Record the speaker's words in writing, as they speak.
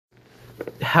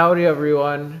Howdy,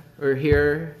 everyone. We're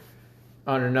here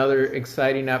on another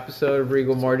exciting episode of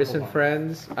Regal Mortis and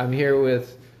Friends. I'm here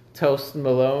with Toast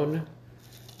Malone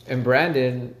and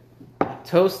Brandon.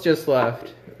 Toast just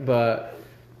left, but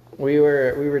we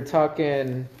were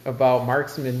talking about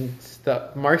marksman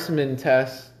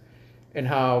tests and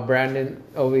how Brandon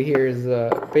over here is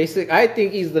I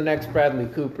think he's the next Bradley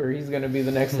Cooper. He's going to be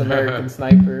the next American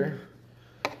sniper.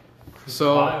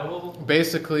 So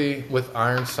basically, with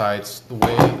iron sights, the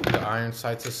way the iron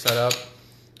sights is set up,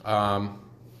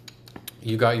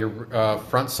 you got your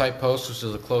front sight post, which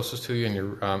is the closest to you, and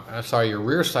your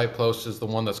rear sight post is the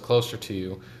one that's closer to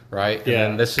you, right? Yeah.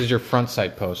 And then this is your front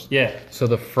sight post. Yeah. So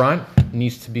the front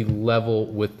needs to be level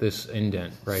with this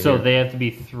indent right So here. they have to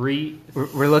be three.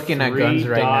 We're looking at guns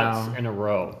right dots now. in a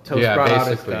row. Toast Yeah, brought out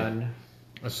his basically. gun.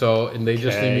 So and they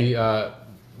just need to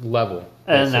be level.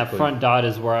 And that basically. front dot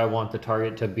is where I want the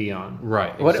target to be on.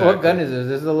 Right. What exactly. gun is this?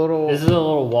 This is a little. This is a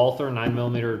little Walther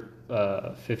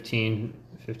 9mm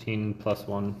 15 plus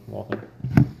 1 Walther.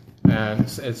 And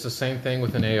it's the same thing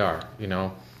with an AR, you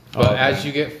know. But as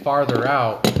you get farther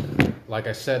out, like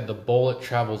I said, the bullet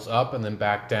travels up and then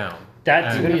back down.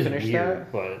 That to You me gonna is finish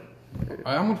weird, but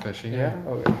I'm gonna finish it. Yeah.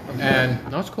 Okay.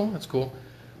 And no, it's cool. It's cool.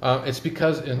 It's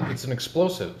because it's an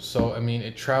explosive. So I mean,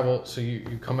 it travels. So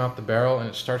you come out the barrel and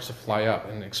it starts to fly up,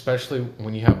 and especially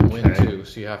when you have wind too.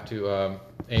 So you have to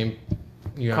aim.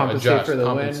 You have to Compensate adjust, for the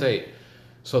wind. compensate.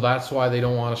 So that's why they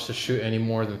don't want us to shoot any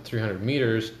more than 300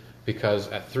 meters, because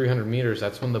at 300 meters,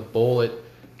 that's when the bullet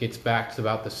gets back to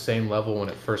about the same level when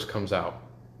it first comes out.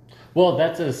 well,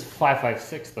 that's a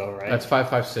 5.56 though, right? That's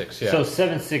 5.56, yeah. So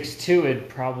 7.62, it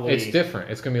probably. It's different.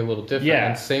 It's going to be a little different. Yeah.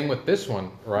 And same with this one,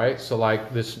 right? So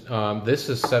like this is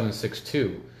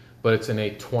 7.62, but it's in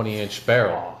a 20-inch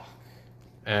barrel.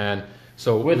 And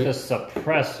so With a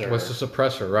suppressor. What's the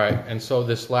suppressor, right? And so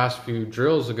this last few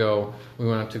drills ago, we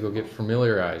went up to go get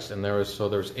familiarized, and there was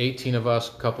 18 of us,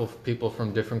 a couple of people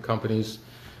from different companies,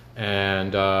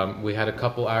 and we had a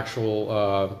couple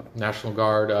actual National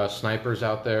Guard snipers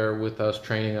out there with us,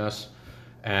 training us,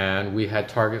 and we had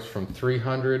targets from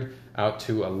 300 out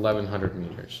to 1,100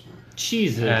 meters.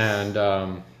 Jesus.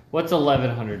 And What's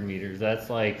 1,100 meters?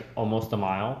 That's like almost a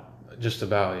mile. just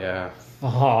about, yeah.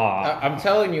 I'm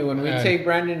telling you, when we And- take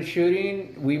Brandon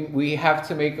shooting, we have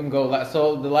to make him go.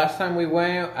 So the last time we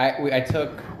went, I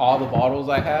took all the bottles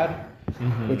I had,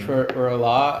 which were a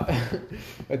lot.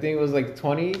 I think it was like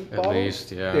 20 bottles.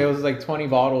 Least, yeah. It was like 20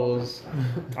 bottles.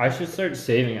 I should start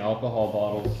saving alcohol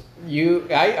bottles.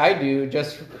 I do,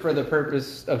 just for the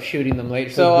purpose of shooting them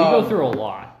late. So we So go through a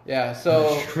lot. yeah.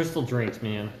 So Crystal drinks,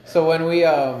 man. So when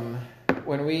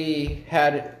we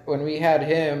had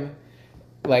him,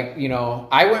 like, you know,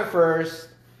 I went first,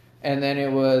 and then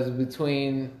it was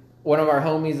between one of our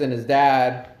homies and his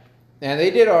dad, and they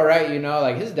did all right, you know.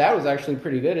 Like, his dad was actually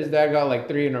pretty good. His dad got like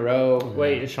 3 in a row.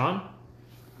 Wait, is Sean?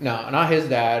 No, not his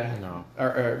dad. No.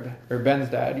 Or Ben's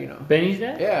dad, you know. Benny's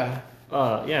dad? Yeah,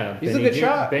 Yeah. he's Benny a good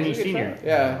shot. Benny He's a good Senior. shot.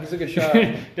 Yeah, he's a good shot.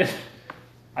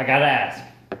 I gotta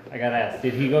ask.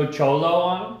 Did he go cholo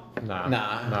on him? Nah.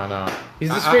 Nah. No.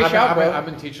 He's a straight shot, bro. I've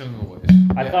been teaching him the ways.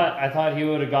 I thought he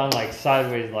would have gone like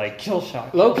sideways, like kill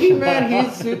shot. Low key, man,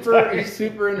 he's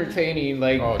super entertaining.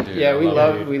 Like, Oh, dude, yeah, I we love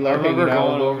love it. we I love remember hanging out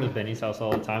going with over him. to Benny's house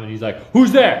all the time, and he's like,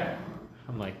 "Who's there?"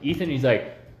 I'm like, "Ethan." He's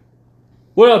like,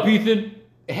 "What up, Ethan?"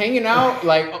 Hanging out,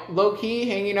 like, low key,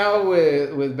 hanging out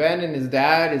with Ben and his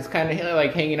dad is kind of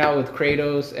like hanging out with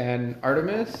Kratos and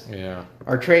Artemis. Yeah.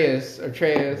 Atreus.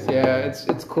 Yeah,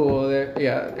 it's cool. They're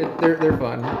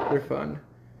fun. They're fun.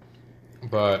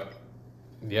 But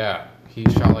yeah, he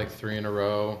shot like 3 in a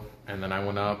row, and then I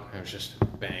went up and it was just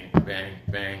bang, bang,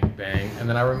 bang, bang. And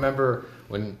then I remember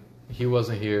when he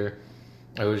wasn't here,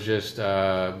 it was just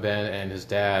Ben and his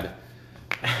dad,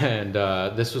 and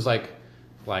this was like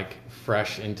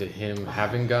fresh into him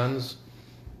having guns,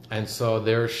 and so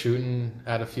they were shooting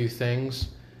at a few things,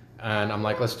 and I'm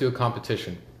like, let's do a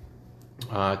competition.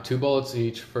 2 bullets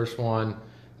each. First one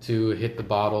to hit the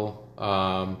bottle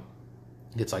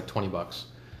gets like $20.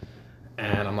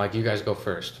 And I'm like, you guys go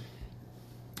first.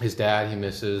 His dad, he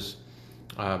misses.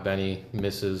 Benny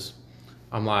misses.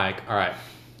 I'm like, all right,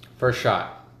 first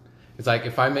shot. It's like,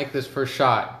 if I make this first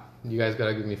shot, you guys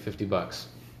gotta give me $50.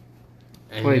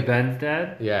 And Wait, Ben's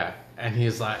dad? yeah. And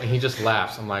he's like, and he just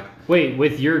laughs. I'm like, Wait,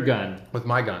 with your gun? with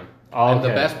my gun. Oh, And the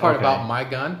okay, best part okay. about my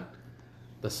gun,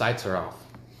 the sights are off.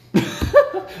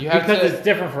 You have Because to. it's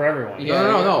different for everyone. Yeah.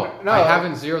 No. I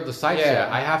haven't zeroed the sights Yeah. yet.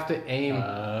 I have to aim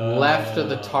left of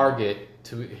the target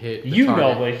to hit the You target.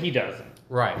 know, but he doesn't.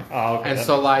 Right. Oh, okay. And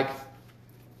so, like,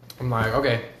 I'm like,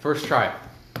 okay, first try.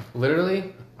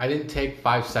 Literally, I didn't take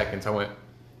 5 seconds. I went,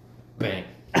 bang.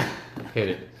 hit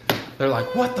it. They're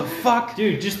like, what the fuck?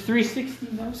 Dude, just 360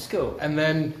 no scope. And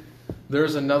then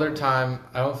there's another time,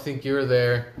 I don't think you were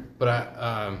there, but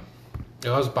I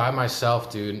was by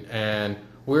myself, dude, and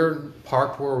we're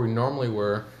parked where we normally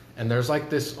were, and there's like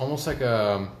this, almost like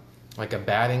a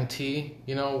batting tee,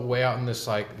 you know, way out in this,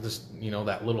 you know,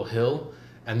 that little hill,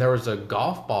 and there was a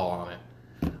golf ball on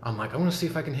it. I'm like, I'm gonna see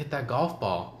if I can hit that golf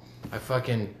ball. I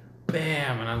fucking,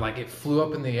 bam, and I'm like, it flew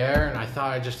up in the air, and I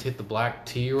thought I just hit the black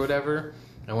tee or whatever.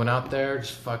 I went out there,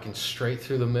 just fucking straight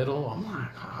through the middle. I'm like,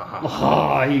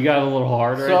 Oh, you got a little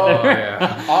hard right So- there.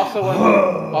 yeah.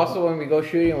 Also, when we go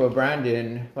shooting with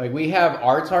Brandon, like we have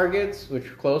our targets, which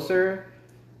are closer,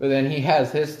 but then he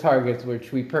has his targets,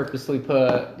 which we purposely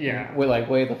put, Yeah. with like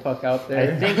way the fuck out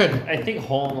there. I think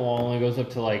hole in the wall only goes up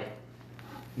to like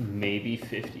maybe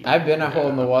 50. I've been a hole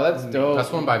in the wall. That's dope.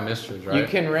 That's one by Mister's, right? You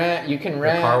can rent. You can The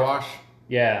rent. car wash.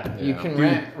 Yeah. You Yeah. can Dude,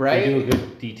 rent, right? They do a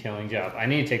good detailing job. I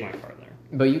need to take my car there.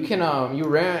 But you can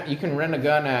you can rent a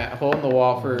gun at hole in the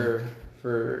wall for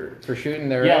shooting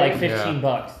there. Yeah, right? like 15 Yeah.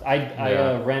 bucks. I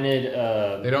Yeah. rented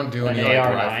They don't do an any like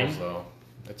AR-9. rifles though.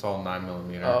 It's all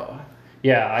 9mm. Oh,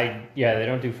 Yeah, they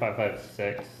don't do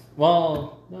 5.56.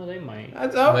 Well, no, they might. I'm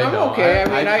They don't. okay. I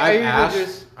mean, I I've usually asked,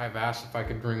 just. I've asked if I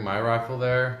could bring my rifle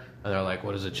there, and they're like,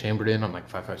 "What is it chambered in?" I'm like,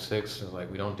 5.56. They're like,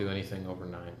 "We don't do anything over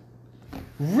 9."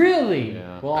 Really?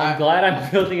 Yeah. Well, I'm glad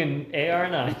I'm building an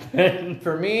AR-9 then.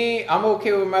 For me, I'm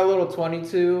okay with my little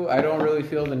 22. I don't really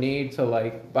feel the need to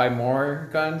like buy more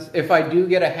guns. If I do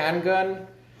get a handgun,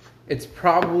 it's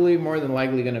probably more than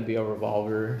likely going to be a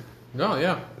revolver. No,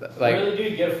 yeah. Like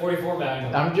dude, get a 44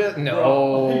 Magnum. I'm just no.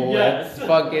 Bro. Yes. That's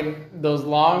fucking those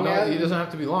long. No, it doesn't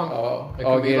have to be long. Oh, It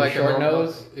oh, can be get a like short a normal,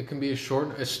 nose? It can be a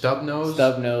stub nose.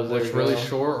 Stub nose, there which you really go.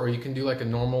 short, or you can do like a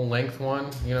normal length one.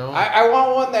 You know. I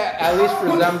want one that at least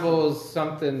resembles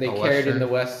something they A carried in Western? the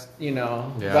West. You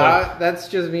know. Yeah. But that's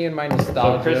just me and my So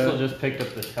nostalgia. Crystal just picked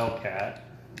up this Hellcat.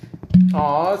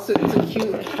 Aw, it's a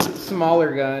cute,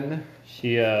 smaller gun.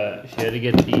 She had to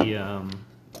get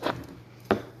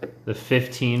the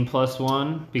 15 plus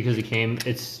one because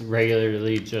it's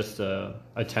regularly just a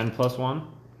 10 plus one.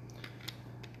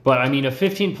 But I mean, a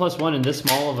 15 plus one in this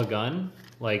small of a gun,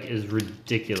 like, is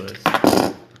ridiculous.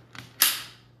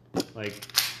 Like,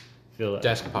 feel that.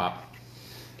 Desk pop.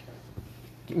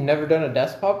 You've never done a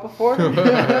desk pop before?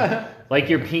 Like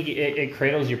your pinky, it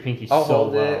cradles your pinky I'll so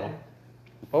hold well. it.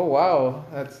 Oh wow,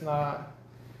 that's not.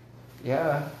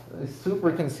 Yeah, it's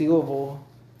super concealable.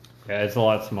 Yeah, it's a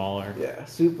lot smaller. Yeah,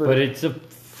 super. But it's a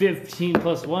 15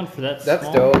 plus one for that That's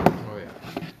small. dope. Oh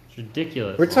yeah. It's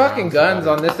ridiculous. We're talking rounds guns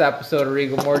better. on this episode of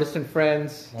Regal Mortis and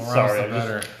Friends. More Sorry, rounds, the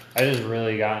better. I just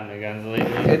really got into guns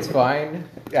lately. It's fine.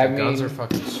 I mean, Guns are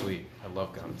fucking sweet. I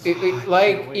love guns.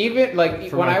 like even like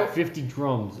For when my I 50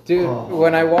 drums. dude Oh.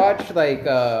 when I watch like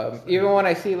even when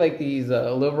I see like these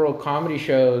liberal comedy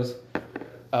shows,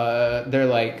 they're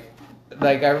like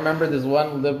I remember this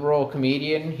one liberal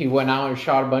comedian. He went out and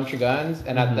shot a bunch of guns,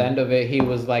 and at the end of it, he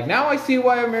was like, "Now I see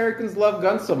why Americans love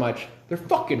guns so much. They're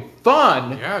fucking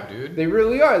fun. Yeah, dude. They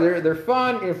really are. They're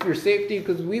fun if your safety,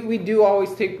 because we do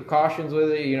always take precautions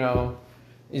with it. You know,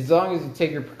 as long as you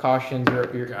take your precautions,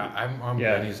 you're God, I'm on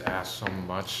Yeah. Benny's ass so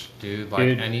much, dude. Like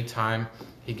Dude. anytime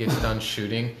he gets done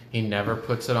shooting, he never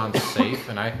puts it on safe,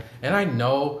 and I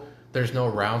know there's no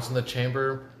rounds in the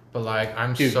chamber, but like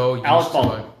I'm Dude, so used Alec to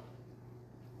Baldwin. like,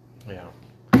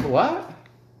 yeah. what?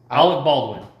 Alec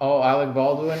Baldwin. Oh, Alec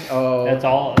Baldwin. Oh, That's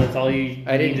all you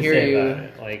I didn't need to hear say you. about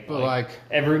it. Like, But like,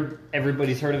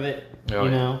 everybody's heard of it. Oh,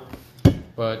 you yeah. know?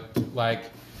 but like,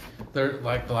 there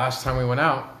like the last time we went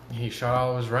out, he shot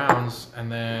all of his rounds,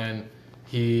 and then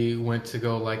he went to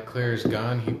go like clear his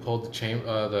gun. He pulled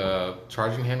the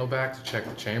charging handle back to check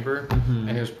the chamber, and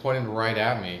he was pointing right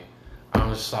at me. I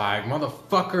was like,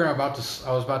 motherfucker! I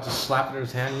was about to slap it in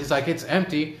his hand. He's like, it's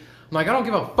empty. I'm like, I don't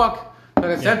give a fuck that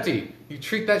it's empty. You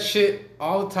treat that shit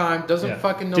all the time. Doesn't Yeah.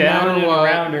 fucking no Down matter and what.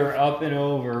 around or up and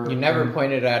over. you never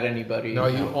pointed at anybody. No,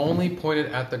 you only point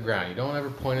it at the ground. You don't ever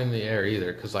point in the air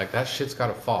either, because like that shit's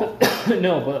gotta fall.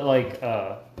 No, but like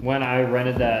when I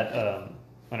rented that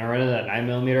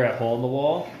 9mm at Hole in the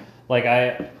Wall, like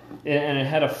and it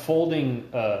had a folding.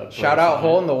 Shout brace out on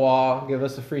Hole it, in the Wall. Give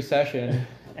us a free session.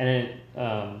 and it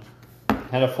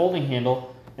had a folding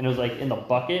handle, and it was like in the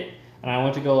bucket, and I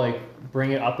went to go like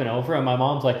bring it up and over, and my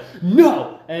mom's like,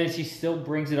 no, and then she still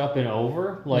brings it up and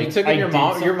over. Like you took I in your did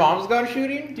mom. some- Your mom's gun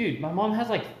shooting. Dude, my mom has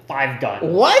like 5 guns.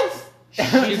 What? She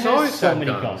She's has always so had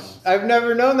many guns. guns. I've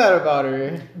never known that about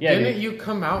her. Yeah, Didn't dude. you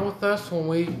come out with us when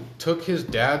we took his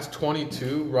dad's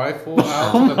 22 rifle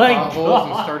out Oh to the my potholes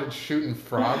and God. started shooting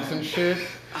frogs and shit?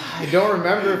 I don't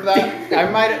remember if that.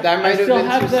 That might have still been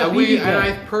have too that soon. BB gun. And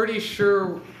I'm pretty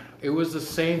sure It was the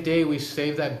same day we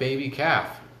saved that baby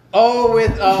calf. Oh,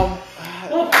 with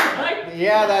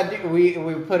yeah, that we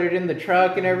put it in the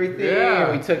truck and everything. Yeah.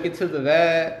 And we took it to the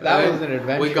vet. That And was an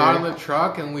adventure. We got in the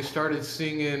truck and we started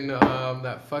singing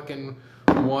that fucking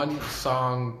one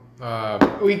song.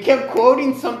 We kept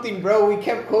quoting something, bro. We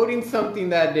kept quoting something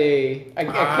that day. I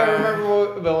can't remember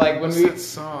what, but like when What's we. that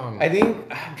song? I think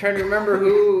I'm trying to remember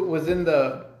who was in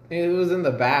the. It was in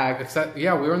the back. It's that.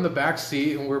 Yeah, we were in the back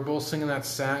seat and we were both singing that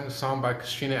song by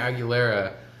Christina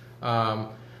Aguilera.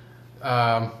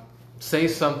 Say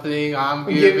something. I'm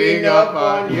giving up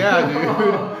on.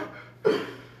 Yeah, dude.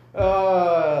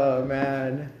 Oh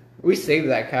man, we saved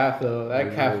that calf though. That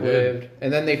We calf really did. lived,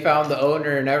 and then they found the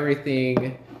owner and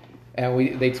everything,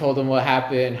 and they told him what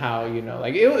happened, how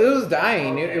like it was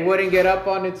dying. It wouldn't get up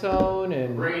on its own,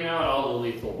 and Bring out all the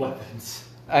lethal weapons.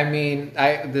 I mean,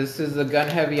 this is a gun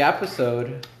heavy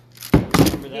episode.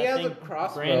 Remember He that has a thing,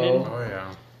 crossbow. Brandon? Oh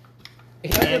yeah. He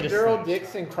has a Anderson. Daryl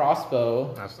Dixon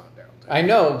crossbow. That's not Daryl. I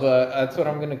know, but that's what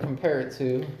I'm gonna compare it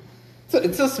to.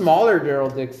 It's a smaller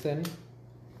Daryl Dixon.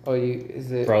 Oh,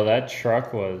 is it? Bro, that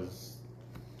truck was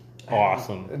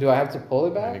awesome. Do I have to pull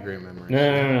it Any back? great memories.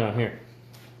 No, here.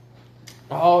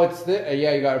 Oh, it's yeah.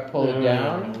 You gotta pull it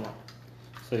down. No.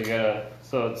 So you gotta,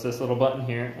 so it's this little button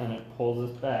here, and it pulls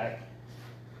this back.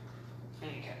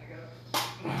 And you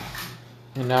gotta go.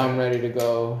 And now I'm ready to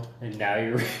go. And now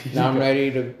you're ready. Now I'm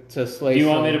ready to slay. Do you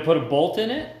want me some- to put a bolt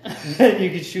in it? You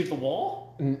can shoot the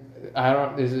wall? I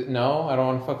don't. Is it no? I don't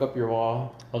want to fuck up your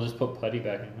wall. I'll just put putty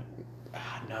back in it.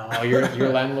 Ah, no, your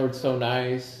landlord's so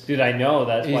nice. Dude, I know.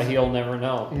 That's why He's- he'll never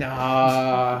know.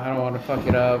 Nah, I don't want to fuck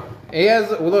it up. He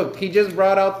has. Look, he just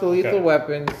brought out the lethal Okay.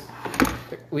 weapons.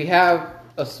 We have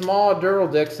a small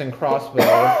Daryl Dixon crossbow.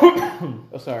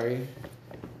 Oh, sorry.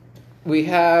 We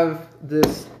have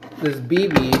this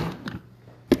BB.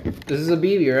 This is a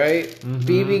BB, right? Mhm.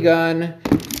 BB gun,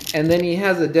 and then he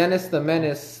has a Dennis the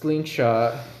Menace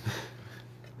slingshot,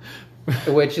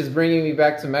 which is bringing me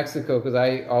back to Mexico because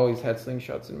I always had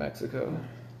slingshots in Mexico.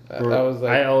 That was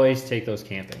like I always take those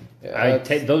camping. Yeah, I that's-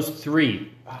 take those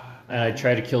 3, and I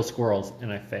try to kill squirrels,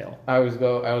 and I fail. I always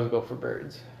go for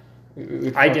birds. We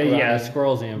I fuck did, around yeah, and-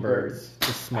 squirrels and birds. It's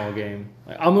a small game.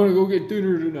 Like, I'm gonna go get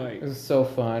dinner tonight. It was so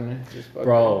fun. Just fucking-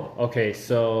 Bro, okay,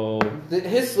 so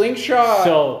His slingshot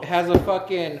So- has a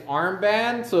fucking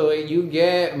armband, so you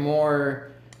get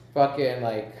more fucking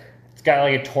like it's got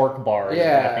like a torque bar.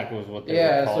 yeah, I think was what they were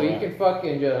yeah. So calling you it. can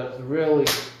fucking just really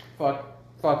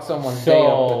fuck someone's day up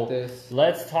So with this.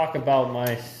 let's talk about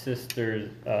my sister's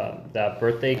that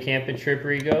birthday camping trip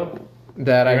we go.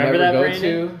 That I Remember never that, go Brandon?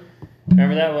 to.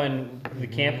 Remember that when the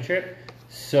camp trip?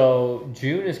 So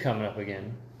June is coming up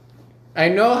again. I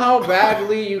know how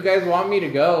badly you guys want me to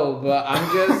go, but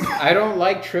I don't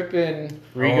like tripping.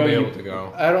 I won't Rigo, be you- able to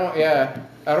go. I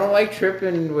don't like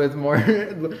tripping with more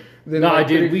than No, like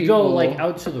dude, 3 we go people. like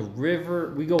out to the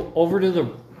river. We go over to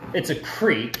the. It's a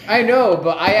creek, I know,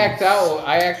 but I act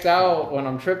out when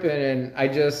I'm tripping, and I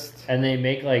just and they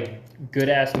make like good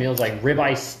ass meals like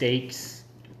ribeye steaks.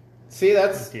 see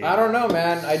that's Dude. I don't know,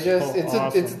 man. I just So it's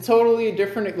awesome. a totally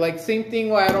different like same thing.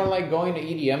 Why I don't like going to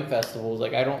EDM festivals.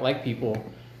 Like I don't like people.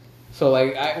 So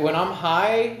like when I'm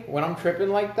high, when I'm tripping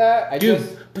like that, I Dude,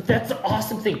 just but that's the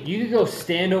awesome thing. You could go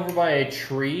stand over by a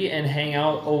tree and hang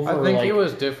out over. I think like, it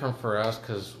was different for us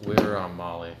because we were on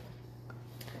Molly.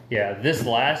 Yeah, this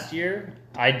last year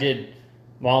I did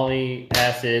Molly,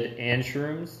 acid, and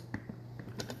shrooms.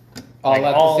 all Like,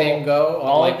 at all- the same go.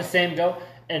 All like, at the same go,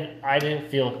 and I didn't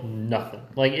feel nothing.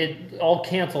 Like it all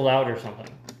canceled out or something.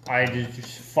 I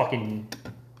just fucking.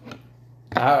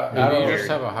 I You don't just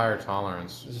have a higher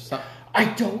tolerance. just not- I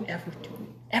don't ever do it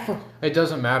ever. It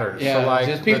doesn't matter. yeah, so like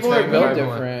just the people are thing built I've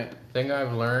learned- different. Thing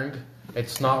I've learned,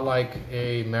 it's not like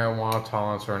a marijuana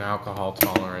tolerance or an alcohol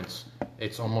tolerance.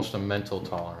 It's almost a mental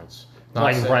tolerance. Not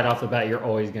Like saying- right off the bat, you're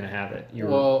always gonna have it. You're,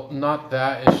 Well, not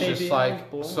that. It's Maybe just I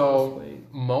like was born so. this way.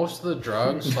 Most of the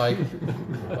drugs,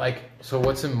 like so,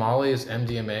 what's in Molly is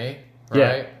MDMA, Yeah.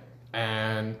 right?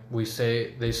 And they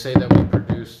say that we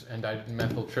produce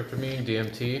dimethyltryptamine,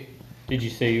 DMT. did you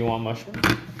say you want mushrooms?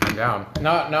 I'm down.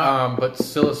 Not But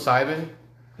psilocybin.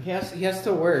 he has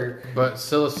to work. But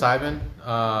psilocybin,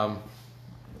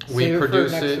 we Save it for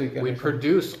produce next it. weekend We or something.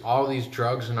 produce all these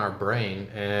drugs in our brain,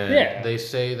 and Yeah. they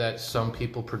say that some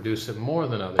people produce it more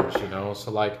than others. You know,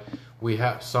 so like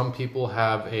some people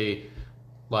have a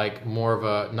like more of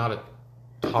a not a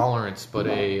tolerance, but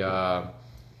a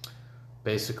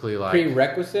basically like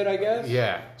Prerequisite, I guess.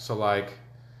 yeah. So like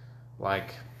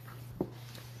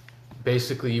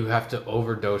basically you have to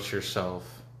overdose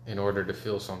yourself in order to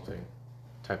feel something,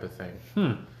 type of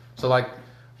thing. So like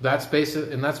That's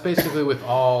basically with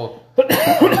all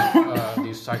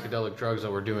these psychedelic drugs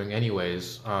that we're doing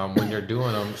anyways. When you're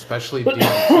doing them, especially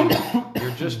DMT,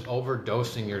 you're just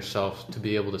overdosing yourself to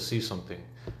be able to see something.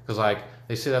 Because like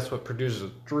they say that's what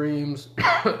produces dreams.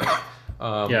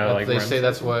 Like they REM say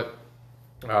that's what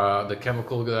the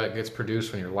chemical that gets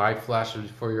produced when your light flashes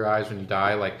before your eyes when you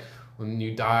die. Like when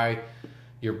you die,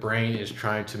 your brain is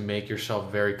trying to make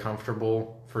yourself very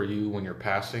comfortable for you when you're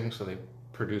passing. So they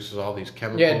produces all these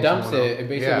chemicals. Yeah, it dumps it. It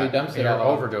basically dumps it You're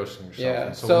all. overdosing yourself. Yeah.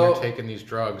 And so, So- when you're taking these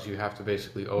drugs, you have to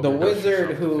basically overdose The wizard yourself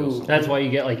to feel who- something. That's why you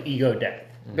get like ego death.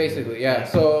 Basically, yeah.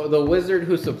 So the wizard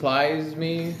who supplies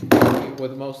me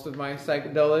with most of my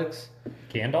psychedelics,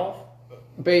 Gandalf?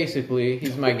 basically,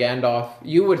 he's my Gandalf.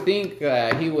 You would think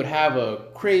that he would have a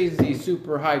crazy,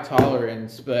 super high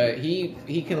tolerance, but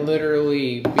he can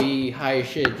literally be high as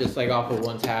shit just like off of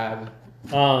one tab.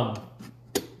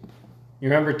 You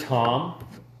remember Tom?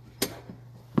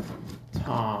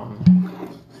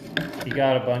 He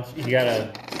got a bunch.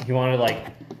 He wanted like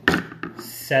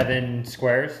 7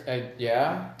 squares.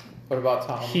 Yeah. What about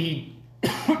Tom? He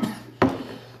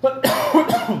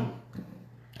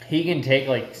he can take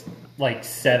like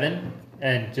 7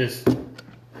 and just.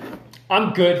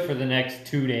 I'm good for the next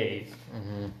 2 days.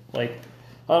 Mm-hmm. Like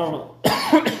I don't know.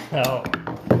 How.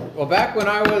 Well, back when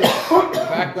I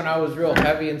was real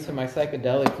heavy into my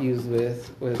psychedelic use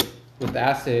with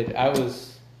acid, I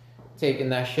was taking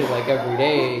that shit like every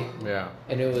day, Yeah.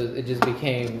 and it just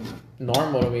became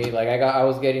normal to me. Like I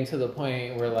was getting to the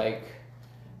point where like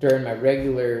during my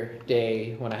regular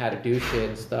day when I had to do shit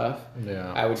and stuff,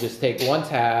 Yeah. I would just take 1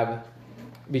 tab,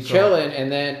 be chilling,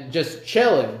 and then just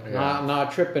chilling, Yeah.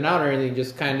 not tripping out or anything,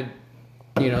 just kind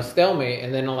of stalemate.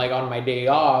 And then like on my day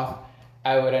off,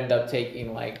 I would end up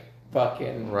taking like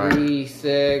fucking Right. 3,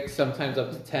 6, sometimes up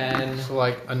to 10. So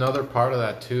like another part of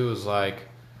that too is like,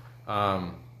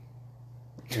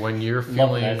 when you're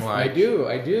feeling that. I like do.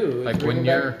 It's like when bringing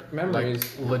you're back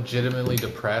memories. like legitimately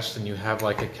depressed and you have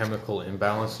like a chemical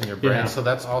imbalance in your brain. Yeah. So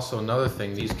that's also another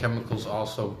thing. These chemicals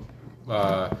also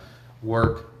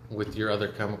work with your other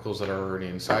chemicals that are already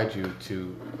inside you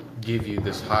to give you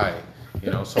this high.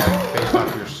 So like based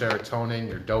off your serotonin,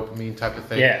 your dopamine type of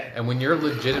thing. Yeah. And when you're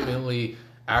legitimately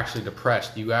actually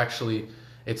depressed,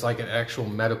 it's like an actual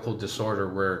medical disorder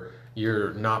where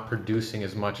you're not producing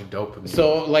as much dopamine.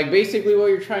 So like basically what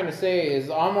you're trying to say is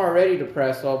I'm already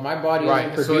depressed, so my body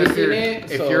isn't So if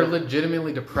producing you're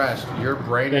legitimately depressed, your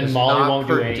brain Then is Molly not won't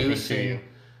do anything to you.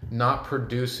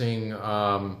 producing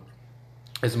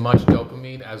as much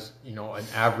dopamine as an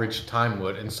average time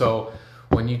would. And so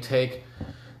when you take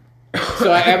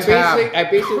So I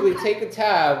tab. basically take a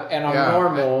tab and I'm Yeah.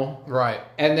 normal, right,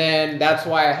 and then that's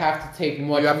why I have to take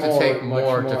much you have more. to take much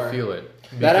more to feel it.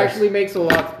 That Because- actually makes a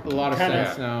lot of Kinda-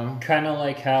 sense now. Kind of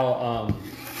like how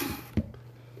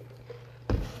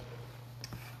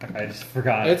I just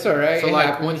forgot. It's all right. So it like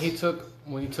happens.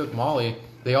 when he took Molly,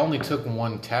 they only took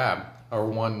 1 tab or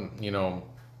 1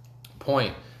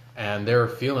 point, and they were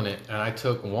feeling it. And I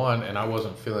took 1, and I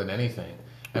wasn't feeling anything.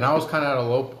 And I was kind of at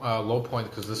a low point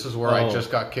because this is where I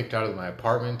just got kicked out of my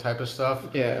apartment type of stuff.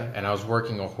 Yeah. And I was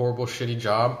working a horrible, shitty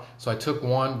job. So I took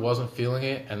 1, wasn't feeling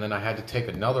it, and then I had to take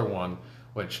another one,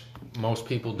 which most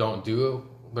people don't do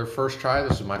their first try.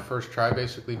 This is my first try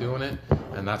basically doing it,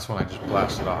 and that's when I just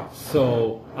blasted off.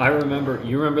 So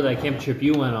you remember that camp trip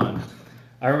you went on.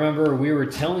 I remember we were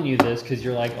telling you this because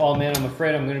you're like, oh man, I'm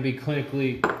afraid I'm going to be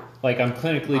clinically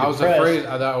depressed. I was afraid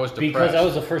that I was depressed. Because that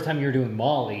was the first time you were doing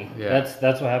Molly. Yeah.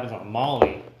 That's what happens on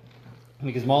Molly.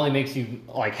 Because Molly makes you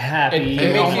like happy. It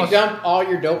makes almost- you dump all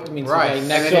your dopamine. Right, So like, and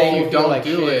next then day if you you feel don't like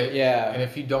do shit. it, Yeah. and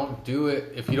if you don't do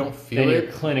it, if you don't feel Then you're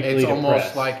it, clinically it's almost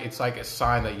depressed. it's like a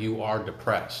sign that you are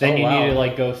depressed. Then you wow. need to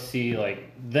like go see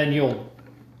then you'll,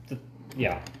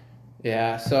 yeah.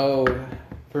 Yeah, so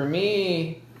for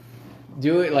me,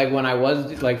 do it like when I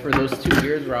was like for those 2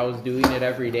 years where I was doing it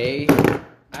every day,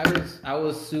 I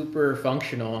was super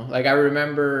functional. Like I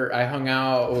remember I hung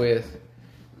out with,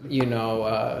 I'm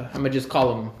gonna just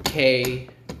call him K,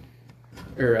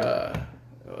 or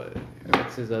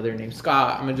what's his other name?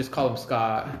 Scott. I'm gonna just call him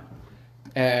Scott.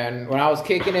 And when I was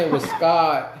kicking it with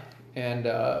Scott and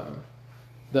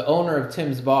the owner of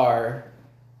Tim's Bar.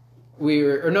 No,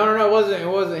 it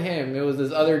wasn't him. It was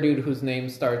this other dude whose name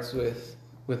starts with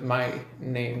my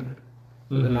name,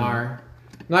 with an R.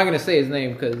 I'm not gonna say his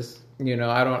name because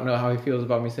I don't know how he feels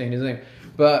about me saying his name.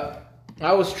 But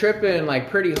I was tripping like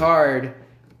pretty hard,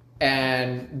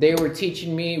 and they were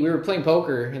teaching me. We were playing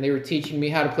poker, and they were teaching me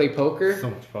how to play poker. So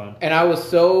much fun. And I was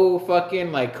so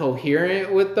fucking like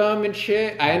coherent with them and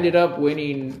shit. I ended up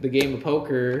winning the game of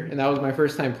poker, and that was my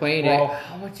first time playing Bro, it.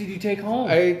 how much did you take home?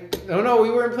 I don't know. We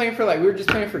weren't playing for we were just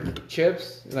playing for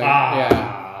chips. Like,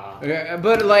 ah. yeah,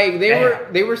 but like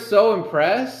they were so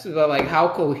impressed with like how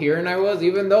coherent I was.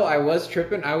 Even though I was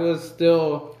tripping, I was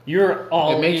still. You're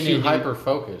all It makes in you and hyper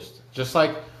focused. Just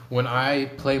like when I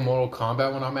play Mortal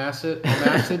Kombat when I'm acid,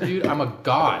 dude, I'm a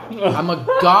god. I'm a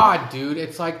god, dude.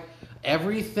 It's like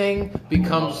everything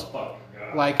becomes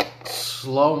like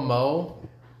slow-mo.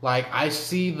 Like I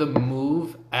see the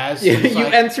move as You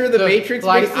like, enter the Matrix,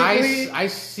 like basically? I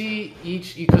see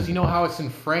each, because you know how it's in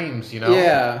frames, you know?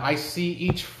 Yeah. I see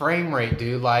each frame rate,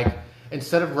 dude. Like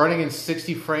instead of running in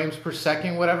 60 frames per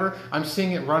second, whatever, I'm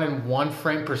seeing it run in 1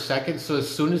 frame per second. So as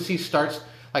soon as he starts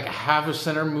like have a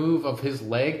center move of his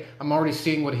leg, I'm already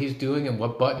seeing what he's doing and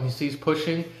what button he's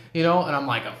pushing, you know, and I'm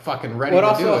like, I'm fucking ready What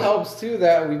to do it. also helps too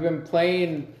that we've been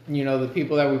playing, the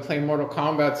people that we play Mortal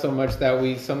Kombat so much that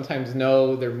we sometimes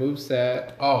know their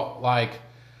moveset. Oh, like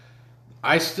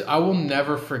I will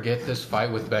never forget this fight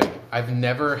with Benny. I've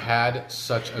never had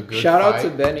such a good Shout fight. out to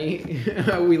Benny.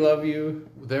 We love you.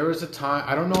 There was a time,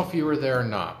 I don't know if you were there or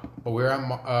not, but we were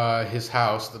at his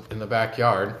house in the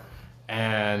backyard,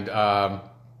 and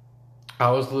I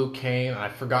was Luke Kane. I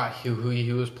forgot who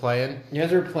he was playing. You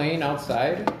guys are playing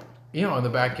outside? In the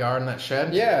backyard in that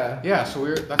shed. Yeah. Yeah.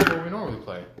 So that's where we normally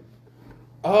play.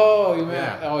 Oh, you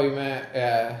meant. Yeah. Oh, you meant.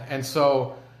 Yeah. And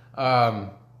so, I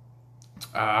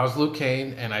was Luke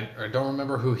Kane, and I don't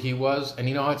remember who he was. And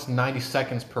it's 90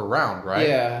 seconds per round, right?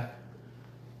 Yeah.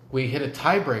 We hit a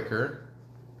tiebreaker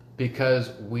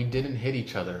because we didn't hit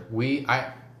each other. We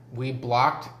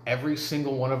blocked every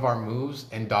single one of our moves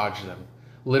and dodged them.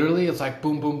 Literally, it's like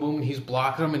boom, boom, boom. He's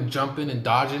blocking them and jumping and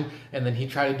dodging, and then he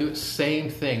tried to do it. Same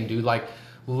thing, dude. Like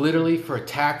literally for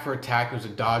attack, it was a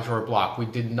dodge or a block. We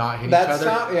did not hit each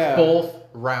other. Both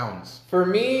rounds. For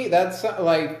me, that's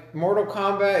like Mortal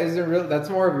Kombat isn't real. That's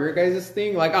more of your guys'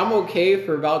 thing. Like I'm okay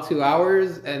for about 2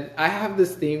 hours, and I have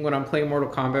this thing when I'm playing Mortal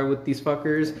Kombat with these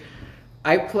fuckers.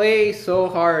 I play so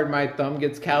hard, my thumb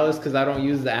gets callous because I don't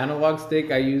use the analog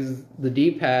stick. I use the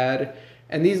D-pad.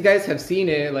 And these guys have seen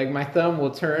it. Like my thumb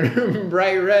will turn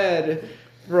bright red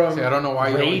from. See, I don't know why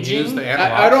you raging? don't use the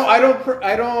analog.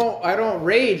 I don't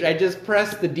rage. I just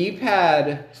press the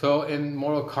D-pad. So in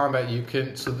Mortal Kombat, you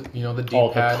can the all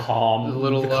D-pad, the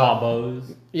little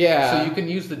combos. Yeah. So you can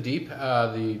use the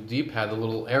D-pad, the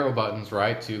little arrow buttons,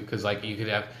 right? Because like you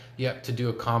have to do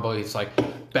a combo. It's like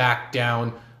back,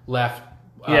 down, left,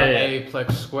 A,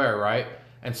 flex, square, right?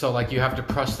 And so, like, you have to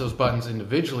press those buttons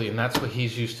individually, and that's what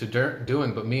he's used to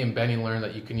doing. But me and Benny learned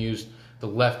that you can use the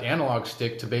left analog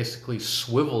stick to basically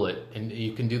swivel it, and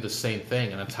you can do the same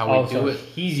thing, and that's how we do it.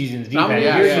 He's using the D-pad.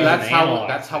 So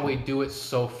that's how we do it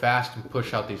so fast and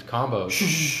push out these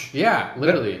combos. Yeah,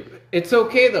 literally. It's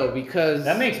okay though because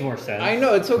that makes more sense. I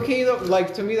know it's okay though.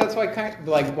 Like to me, that's why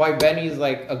why Benny's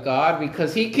like a god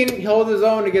because he can hold his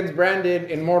own against Brandon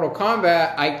in Mortal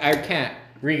Kombat. I can't.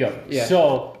 Rigo. Yeah.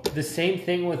 So the same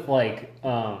thing with like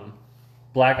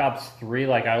Black Ops 3.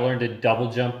 Like I learned to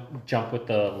double jump with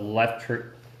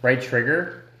the right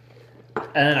trigger,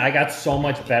 and then I got so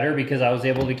much better because I was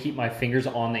able to keep my fingers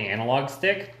on the analog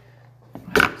stick.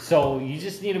 So you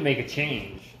just need to make a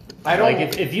change. I don't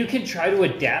like if you can try to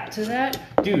adapt to that,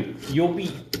 dude.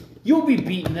 You'll be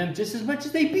beating them just as much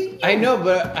as they beat you. I know,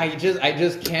 but I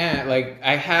just can't. Like,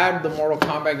 I had the Mortal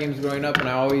Kombat games growing up, and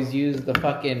I always used the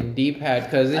fucking D-pad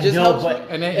because it just helps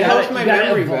my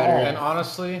memory better. And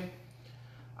honestly,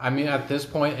 I mean, at this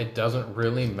point, it doesn't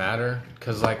really matter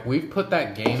because, like, we've put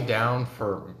that game down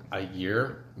for a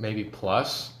year, maybe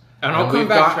plus. And I'll come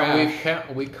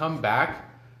back. We come back,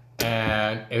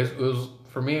 and it was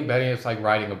for me and Benny. It's like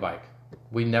riding a bike.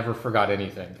 We never forgot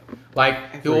anything.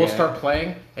 Like we'll start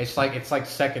playing. It's like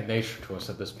second nature to us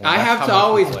at this point. I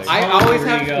always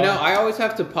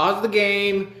have to pause the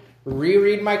game,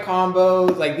 reread my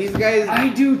combos. Like these guys, I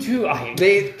do too.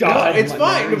 It's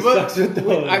fine.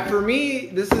 But for me,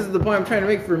 this is the point I'm trying to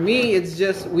make. For me, it's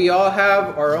just we all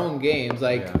have our own games.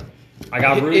 Like I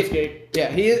got RuneScape.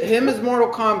 Him is Mortal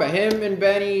Kombat. Him and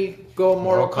Benny go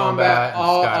Mortal Kombat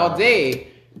all day.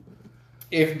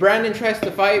 If Brandon tries to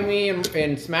fight me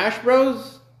in Smash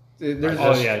Bros, dude. I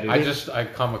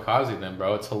kamikaze them,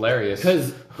 bro. It's hilarious.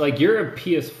 Because like you're a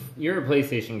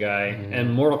PlayStation guy,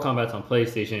 and Mortal Kombat's on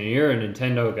PlayStation, and you're a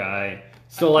Nintendo guy.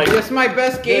 So like, just my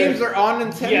best games are on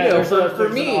Nintendo. Yeah, for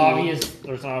me.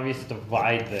 There's an obvious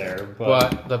divide there.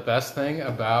 But the best thing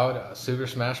about Super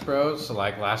Smash Bros. So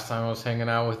like last time I was hanging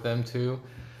out with them too,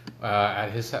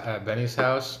 at Benny's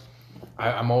house.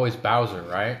 I'm always Bowser,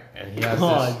 right? And he has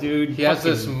Oh, dude, he has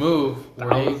this fucking move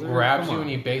where he Bowser? grabs Come you on.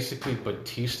 and he basically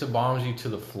Batista bombs you to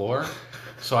the floor.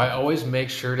 So I always make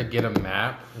sure to get a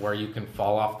map where you can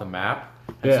fall off the map.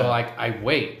 And so Yeah. like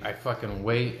I fucking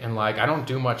wait, and like I don't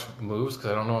do much moves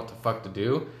because I don't know what the fuck to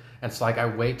do. And so like I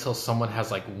wait till someone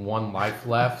has like 1 life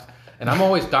left. And I'm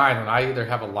always dying, and I either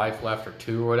have a life left or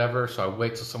 2 or whatever. So I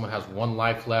wait till someone has 1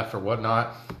 life left or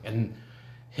whatnot, and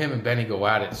him and Benny go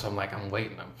at it. So I'm like, I'm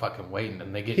fucking waiting,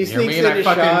 and they get He near me, sneaks and I into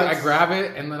fucking shots. I grab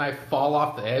it, and then I fall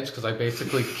off the edge because I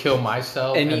basically kill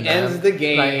myself, And he them, ends the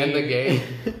game. and I end the game.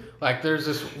 Like there's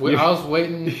this. I was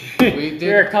waiting. We did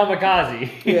You're a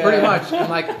kamikaze. Yeah. pretty much, and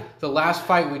like the last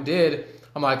fight we did,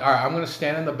 I'm like, all right, I'm gonna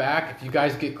stand in the back. If you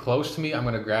guys get close to me, I'm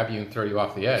gonna grab you and throw you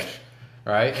off the edge,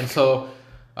 right? And so.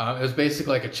 It was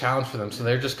basically like a challenge for them, so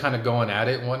they're just kind of going at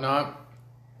it and whatnot.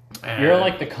 And You're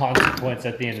like the consequence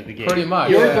at the end of the game. Pretty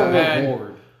much. You're Yeah. the And,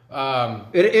 reward.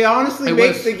 It honestly It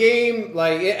makes was- the game,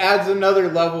 like, it adds another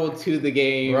level to the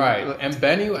game. right. And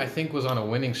Benny, I think, was on a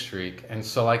winning streak, and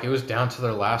so like it was down to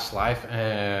their last life,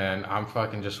 and I'm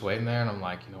fucking just waiting there, and I'm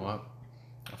like, you know what?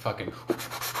 I fucking,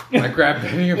 I grabbed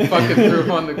Benny and fucking threw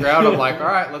him on the ground. I'm like, all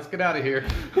right, let's get out of here.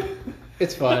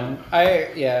 It's fun.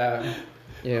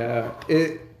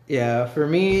 For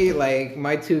me, like,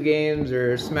 my 2 games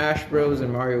are Smash Bros.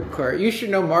 And Mario Kart. You should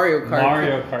know Mario Kart.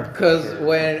 Mario Kart, for Because sure.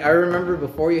 when I remember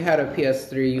before you had a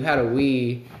PS3, you had a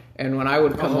Wii. And when I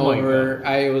would come Oh my over,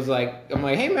 I'm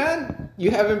like, hey man,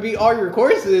 you haven't beat all your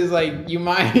courses. Like, you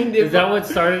mind if Is that what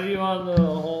started you on the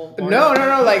whole? No.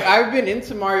 Like, I've been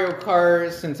into Mario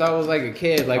Kart since I was like a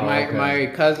kid. Like, Oh, okay. my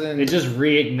cousin. It just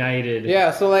reignited. Yeah,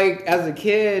 so like as a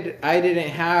kid, I didn't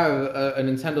have a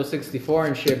Nintendo 64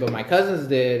 and shit, but my cousins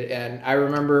did. And I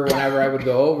remember whenever I would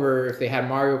go over, if they had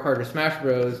Mario Kart or Smash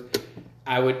Bros,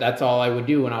 that's all I would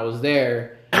do when I was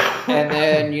there. And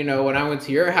then, you know, when I went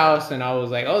to your house and I was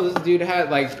like, oh, this dude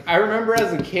had, like, I remember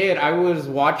as a kid, I was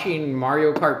watching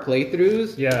Mario Kart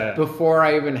playthroughs Yeah. before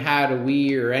I even had a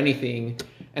Wii or anything.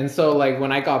 And so, like,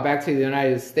 when I got back to the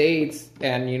United States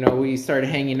and, you know, we started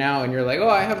hanging out and you're like, oh,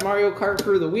 I have Mario Kart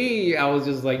for the Wii, I was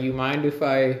just like, you mind if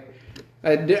I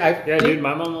Yeah, dude,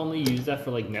 my mom only used that for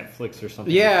like Netflix or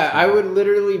something. Yeah, I would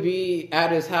literally be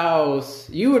at his house.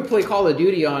 You would play Call of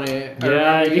Duty on it. I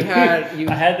Yeah,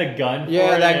 remember I had the gun. For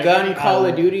yeah, it that and gun everything. Call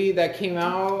of Duty that came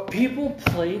out. People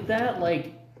played that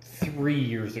like 3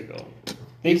 years ago.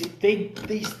 They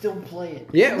still play it.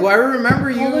 Yeah, well, I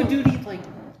remember Call of you. Duty like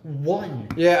 1.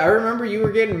 Yeah, I remember you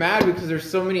were getting mad because there's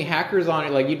so many hackers on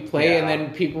it. Like, you'd play and Yeah.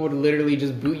 then people would literally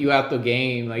just boot you out the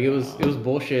game. Like, it was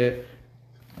bullshit.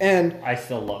 And I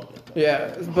still loved it.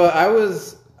 yeah, but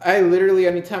I literally,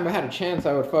 anytime I had a chance,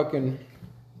 I would fucking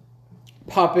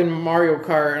pop in Mario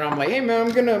Kart, and I'm like, hey man,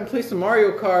 I'm gonna play some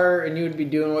Mario Kart, and you would be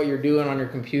doing what you're doing on your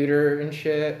computer and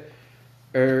shit,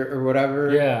 or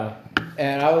whatever. Yeah.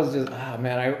 And I was just, oh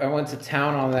man, I went to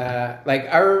town on that.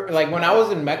 Like, when I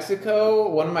was in Mexico,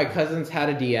 one of my cousins had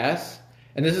a DS,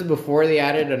 and this is before they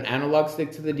added an analog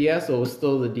stick to the DS, so it was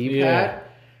still the D-pad. Yeah.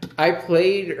 I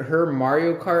played her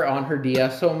Mario Kart on her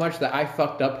DS so much that I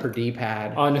fucked up her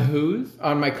D-pad On whose?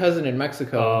 on my cousin in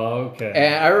Mexico. Oh, okay.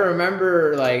 And I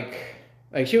remember like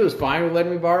she was fine with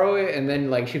letting me borrow it, and then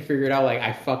like she figured out like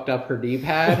I fucked up her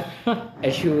D-pad,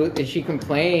 and she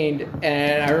complained.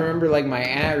 And I remember like my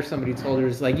aunt or somebody told her,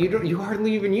 it's like, you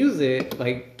hardly even use it.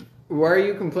 Like, why are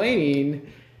you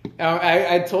complaining?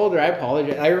 I told her, I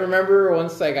apologize. I remember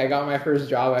once like I got my first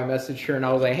job, I messaged her and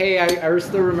I was like, hey, I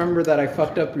still remember that I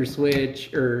fucked up your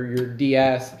Switch or your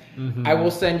DS. Mhm. I will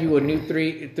send you a new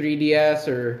 3DS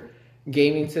or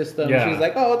gaming system. Yeah. She's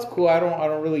like, oh, it's cool. I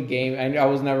don't really game. I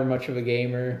was never much of a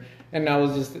gamer. And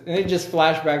it just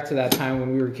flashed back to that time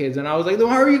when we were kids. And I was like, then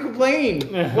why are you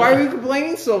complaining? Why are you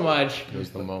complaining so much? It was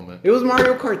the moment. It was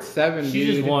Mario Kart 7, She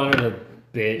dude. just wanted a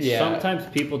bitch. Yeah. Sometimes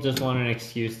people just want an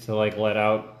excuse to like let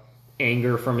out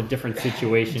anger from a different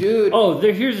situation. Dude.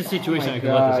 Here's a situation Oh my I can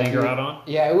let God, this anger dude. out on.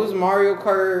 Yeah, it was Mario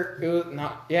Kart. It was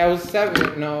not. Yeah, it was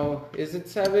 7. No, is it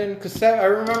 7? Because I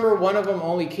remember one of them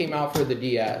only came out for the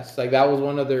DS. Like, that was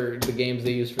one of the games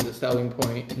they used for the selling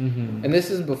point. Mm-hmm. And this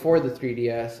is before the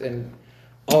 3DS. And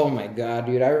oh my god,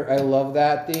 dude, I love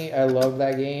that thing. I love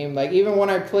that game. Like, even when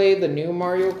I played the new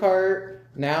Mario Kart.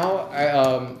 Now,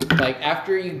 like,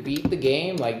 after you beat the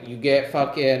game, like, you get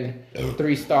fucking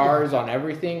 3 stars on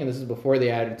everything, and this is before they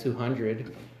added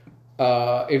 200.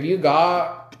 If you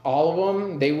got all of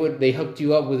them, they hooked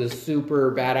you up with a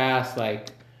super badass, like,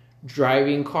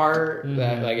 driving car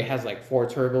that, like, it has, like, 4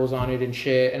 turbos on it and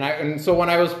shit. And so when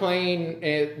I was playing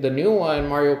the new one,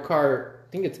 Mario Kart,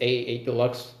 I think it's 8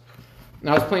 Deluxe, and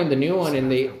I was playing the new one, and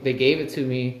they gave it to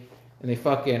me.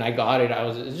 and I got it.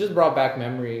 It just brought back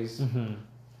memories. Mm-hmm.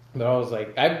 But I was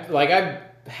like, I've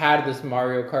had this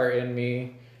Mario Kart in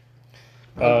me.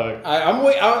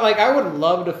 I would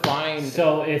love to find.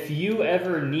 So if you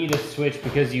ever need a Switch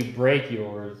because you break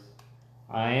yours,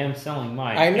 I am selling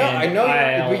mine. I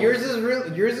know, but yours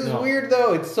is weird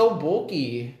though. It's so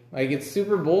bulky. Like it's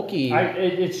super bulky.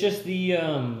 It's just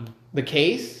the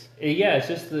case. Yeah, it's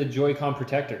just the Joy-Con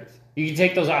protectors. You can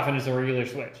take those off and it's a regular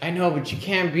Switch. I know, but you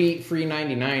can't beat free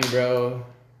 99, bro.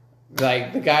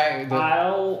 Like the guy.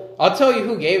 I'll tell you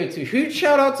who gave it to. Huge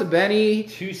shout out to Benny.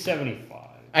 $275.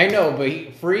 I know,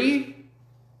 but free,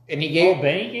 and he gave. Oh,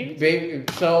 Benny gave it.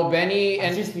 So Benny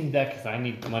and I just need that because I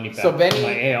need money back. So Benny, for my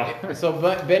ale. So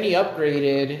Benny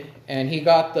upgraded, and he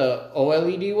got the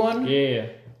OLED one. Yeah.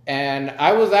 And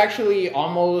I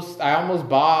almost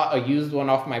bought a used one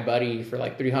off my buddy for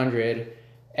like $300,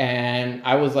 and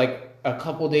I was like a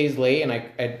couple days late, and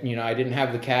I didn't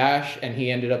have the cash, and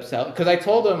he ended up selling, because I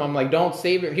told him, I'm like, don't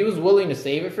save it. He was willing to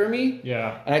save it for me.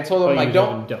 Yeah. And I told him, like,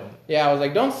 don't. Yeah, I was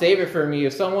like, don't save it for me.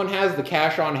 If someone has the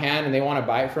cash on hand and they want to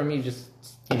buy it from me, just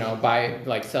buy it,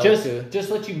 like sell it to. Just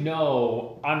let you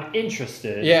know I'm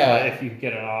interested. Yeah. If you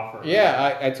get an offer.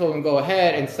 Yeah, I told him go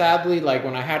ahead, and sadly, like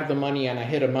when I had the money and I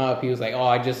hit him up, he was like, oh,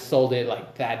 I just sold it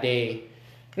like that day.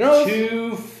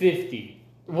 $250.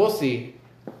 We'll see.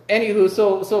 Anywho,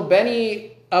 so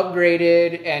Benny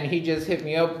upgraded, and he just hit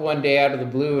me up one day out of the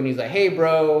blue, and he's like, hey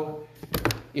bro,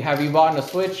 have you bought a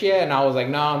Switch yet? And I was like,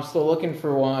 no, I'm still looking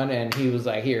for one. And he was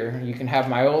like, here, you can have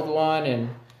my old one. And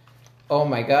oh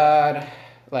my god,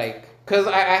 like, because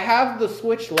I have the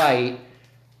Switch Lite,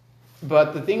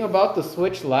 but the thing about the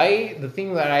Switch Lite, the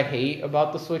thing that I hate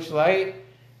about the Switch Lite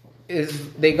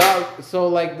is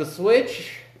the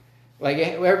Switch, like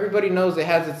everybody knows it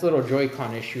has its little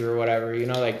Joy-Con issue or whatever,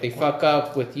 like they fuck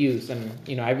up with use,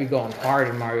 and I be going hard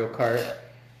in Mario Kart.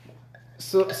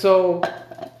 So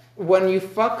when you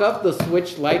fuck up the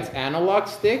Switch Lite's analog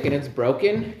stick and it's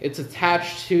broken, it's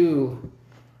attached to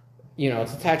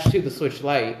the Switch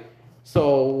Lite.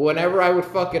 So whenever I would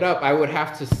fuck it up, I would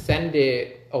have to send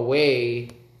it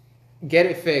away, get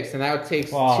it fixed, and that would take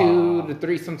 2 to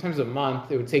 3, sometimes a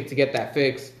month. It would take to get that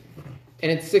fixed,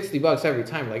 and it's $60 every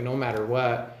time, like no matter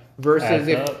what. Versus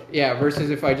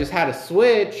if I just had a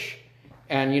Switch,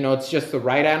 and it's just the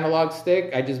right analog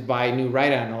stick, I just buy a new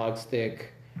right analog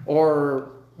stick.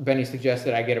 Or Benny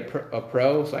suggested I get a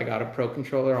Pro, so I got a Pro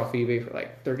controller off eBay for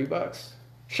like $30.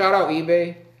 Shout out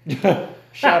eBay.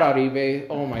 Shout out eBay.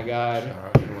 Oh my god.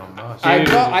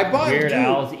 I bought Weird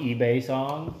Al's eBay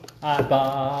song. I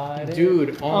bought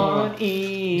it on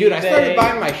eBay. Dude, I started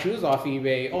buying my shoes off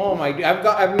eBay. Oh my,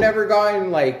 I've never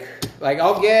gotten like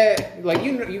I'll get like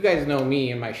you guys know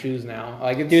me and my shoes now.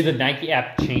 Like dude, the Nike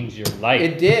app changed your life.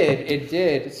 It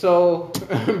did. So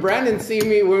Brandon see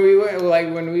me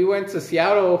when we went to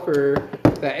Seattle for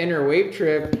that inner wave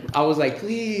trip. I was like,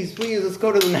 please, let's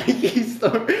go to the Nike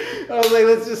store. I was like,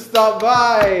 let's just stop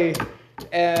by.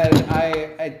 And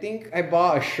I think I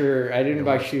bought a shirt. I didn't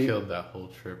buy shoes. Killed that whole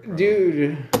trip, bro.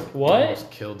 Dude. What? Almost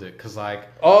killed it, cause like.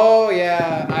 Oh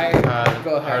yeah,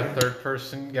 go ahead. Our third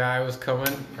person guy was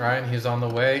coming, right? And he's on the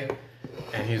way,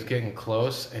 and he's getting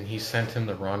close, and he sent him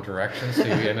the wrong direction, so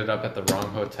he ended up at the wrong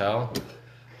hotel.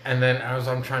 And then as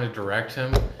I'm trying to direct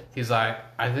him, he's like,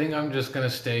 I think I'm just gonna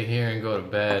stay here and go to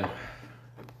bed.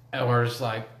 And we're just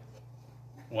like,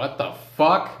 what the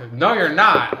fuck? No, you're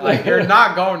not. Like, you're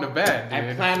not going to bed,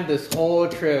 dude. I planned this whole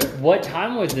trip. What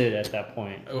time was it at that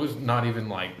point? It was not even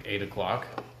like 8 o'clock.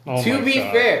 Oh to be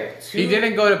fair, he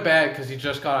didn't go to bed because he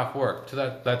just got off work.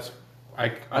 So that's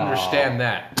I understand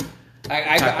that.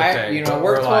 I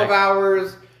worked 12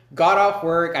 hours, got off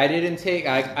work. I didn't take.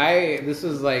 This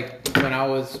is like when I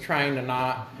was trying to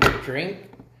not drink.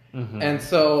 Mm-hmm. And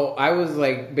so I was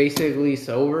like basically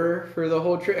sober for the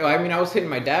whole trip. I mean, I was hitting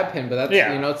my dab pen, but that's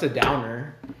it's a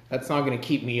downer. That's not going to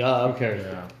keep me up. Okay.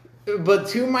 Yeah. But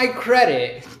to my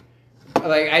credit,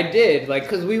 like I did, like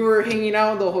because we were hanging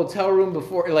out in the hotel room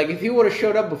before. Like if he would have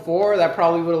showed up before, that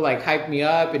probably would have like hyped me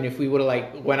up. And if we would have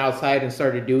like went outside and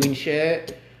started doing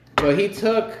shit, but he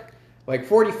took like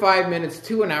 45 minutes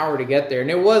to an hour to get there.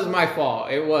 And it was my fault.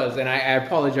 It was. And I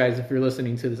apologize if you're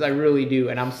listening to this. I really do.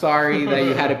 And I'm sorry that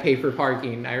you had to pay for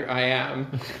parking. I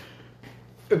am.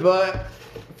 But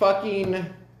fucking...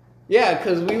 Yeah,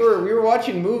 because we were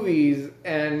watching movies.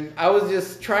 And I was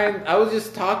just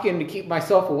talking to keep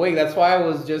myself awake. That's why I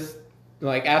was just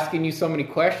like asking you so many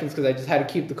questions. Because I just had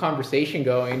to keep the conversation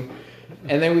going.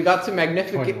 And then we got to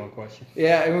Magnificent. 21 questions.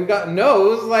 Yeah, and it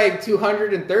was like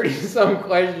 230 some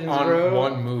questions, On bro.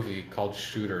 one movie called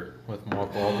Shooter with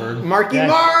Mark Wahlberg. Marky Yes,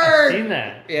 Mark! I've seen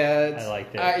that. Yeah, I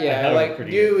liked it. Yeah, I thought it was like,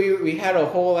 pretty dude, we had a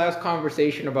whole ass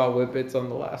conversation about whippets on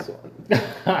the last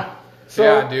one. So,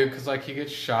 Yeah, dude, because like he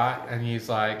gets shot and he's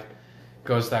like,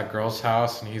 goes to that girl's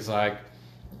house and he's like,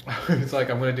 I'm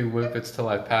gonna do whippets till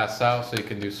I pass out so he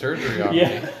can do surgery on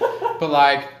me. But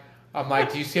like, I'm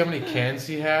like, do you see how many cans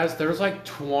he has? There's like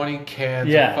 20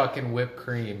 cans of fucking whipped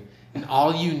cream. And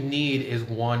all you need is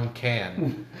one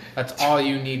can. That's all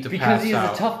you need to Because pass he's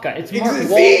out. a tough guy. It's Mark see,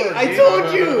 Wahlberg. I dude.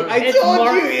 told you. It's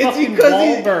Mark It's fucking because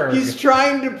Wahlberg. he's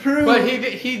trying to prove. But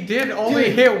he did only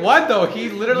hit one though. He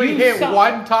literally You hit saw-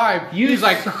 one time. He's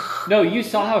like, No, you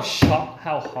saw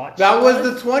how hot that she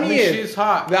was the I mean, 20th. she's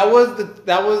hot. That was the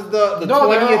No,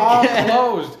 20th. they were all can.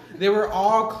 closed. They were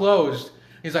all closed.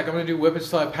 He's like, I'm gonna do whippets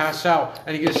till I pass out,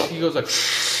 and he goes like,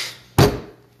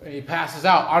 and he passes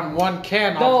out on one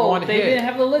can, on No, one they hit. didn't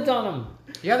have the lids on them.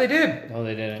 Yeah, they did. No,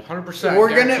 they didn't. 100%.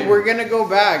 We're gonna go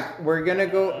back. We're gonna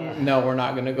go. No, we're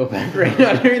not gonna go back right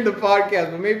now during the podcast,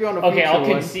 but maybe on a Okay, future I'll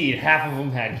one. concede. Half of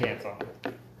them had cans on.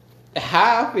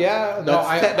 Half, yeah. No,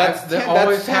 they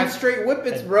always 10 had- straight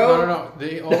whippets, bro. No.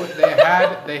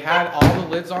 They had all the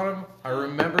lids on them. I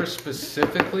remember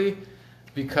specifically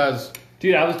because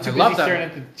Dude, I was too I love busy that. staring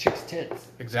at the chick's tits.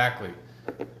 exactly.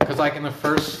 Because like in the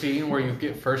first scene where you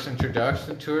get first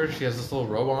introduction to her, she has this little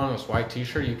robe on, this white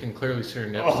T-shirt. You can clearly see her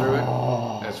nips through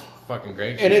it. That's fucking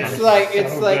great. And She's- it's like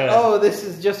good. oh, this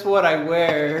is just what I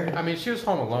wear. I mean, she was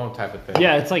home alone type of thing.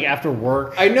 Yeah, it's like after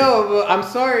work. I know, but I'm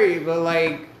sorry, but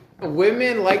like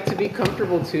women like to be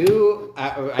comfortable too.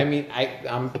 I'm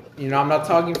not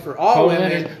talking for all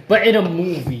women. But in a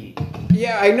movie.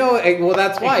 Yeah, I know. Well,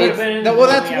 that's why. could've been in the Well,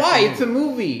 that's movie why after it's a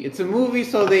movie. It's a movie,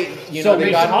 so they So they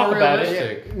we got talk about it.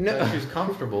 Realistic, No. that she's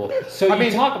comfortable. So I you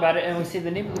mean, talk about it and we say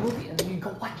the name of the movie and then you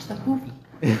go watch the movie.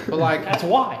 but like, That's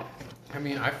why. I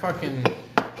mean, I fucking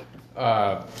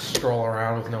stroll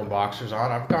around with no boxers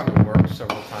on. I've gone to work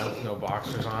several times with no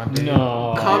boxers on. Dude.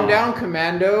 No. Calm down,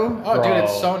 Commando. Oh, dude, Bro.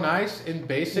 it's so nice in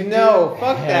basic. No,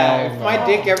 fuck that. Hell If my no.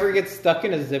 dick ever gets stuck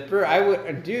in a zipper, I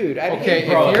would, dude. I'd Okay, hate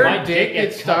Bro, if your my dick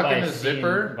gets cut stuck by in a scene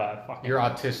zipper, by a fucking- you're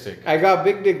autistic. I got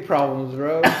big dick problems,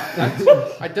 bro.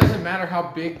 It doesn't matter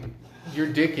how big your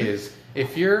dick is.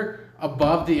 If you're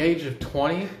above the age of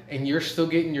 20 and you're still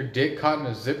getting your dick caught in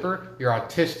a zipper, you're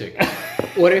autistic.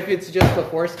 What if it's just the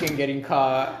foreskin getting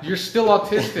caught? You're still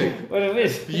autistic. What if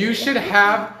it's You should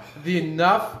have the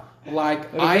enough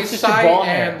like What if it's just your eyesight ball and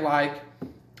hair? like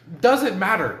doesn't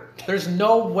matter. There's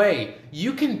no way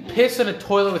you can piss in a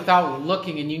toilet without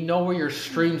looking and you know where your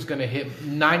stream's gonna hit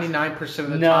 99%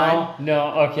 of the time. No,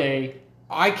 okay.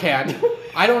 I can.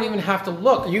 I don't even have to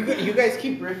look. You guys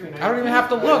keep riffing. I don't even have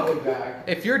to look. I'll go back.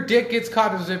 If your dick gets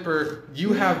caught in a zipper,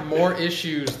 you have more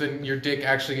issues than your dick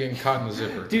actually getting caught in the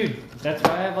zipper. Dude, that's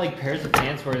why I have like pairs of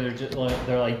pants where they're just like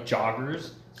they're like joggers.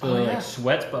 So Oh, they're yeah. like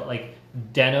sweats but like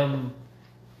denim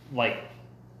like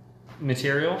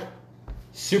material.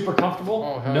 Super comfortable.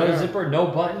 Oh, hell no yeah. zipper, no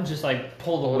button, just like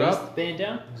pull the Hold up. waistband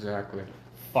down. Exactly.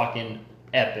 Fucking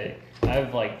epic. I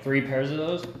have like 3 pairs of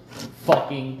those.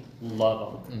 Fucking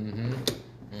love them.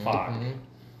 Mm-hmm. Fuck.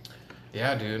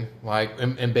 Yeah, dude. Like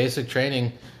in basic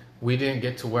training, we didn't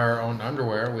get to wear our own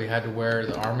underwear. We had to wear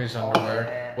the Army's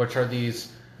underwear, which are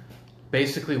these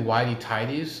basically whitey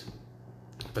tighties,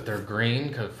 but they're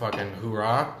green, cause fucking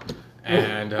hoorah.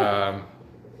 And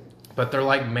but they're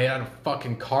like made out of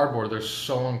fucking cardboard. They're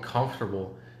so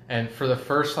uncomfortable. And for the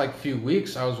first like few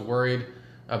weeks, I was worried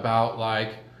about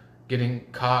like getting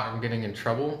caught and getting in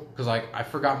trouble because like I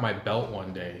forgot my belt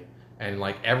one day and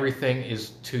like everything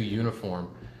is too uniform.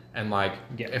 And like,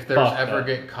 Get if there's fucked ever up.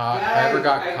 get caught, I ever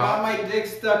got I caught. got my dick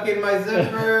stuck in my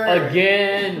zipper.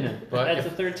 Again. But That's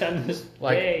if- the 3rd time this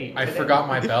Like, day. I today. forgot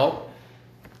my belt.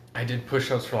 I did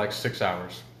push-ups for like 6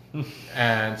 hours,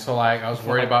 and so like I was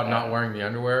worried about not wearing the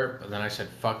underwear. But then I said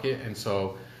fuck it, and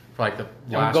so for like the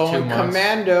I'm last going 2 months,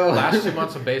 commando. last 2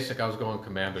 months of basic, I was going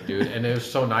commando, dude, and it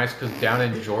was so nice because down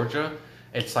in Georgia,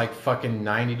 it's like fucking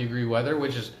 90-degree weather,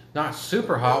 which is not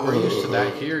super hot. We're used to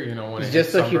that here, you know, when It's it just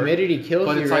hits the summer. humidity kills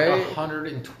But you, it's right? like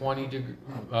 120 degree,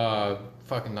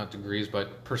 fucking not degrees,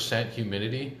 but percent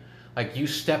humidity. Like you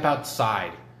step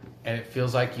outside, and it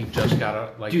feels like you just got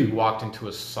out, like Dude. you walked into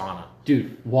a sauna.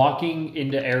 Dude, walking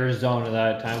into Arizona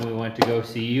that time we went to go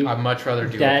see you. I'd much rather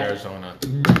deal That- with Arizona.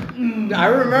 I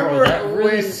remember Bro, that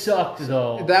really when sucked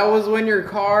though. that was when your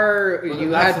car you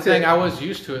That's had the to. thing. I was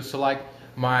used to it. So like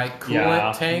my coolant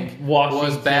Yeah. tank Washington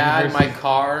was bad. versus- My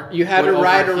car You had would to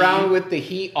ride overheat around with the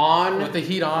heat on. with the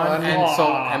heat on, On. and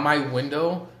so and my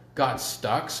window got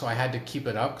stuck, so I had to keep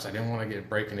it up because I didn't want to get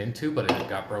broken into, but it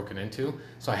got broken into.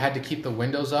 So I had to keep the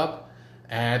windows up,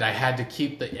 and I had to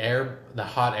keep the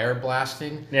hot air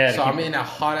blasting. Yeah, so I'm in a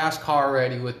hot ass car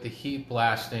already with the heat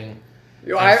blasting.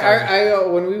 Yo,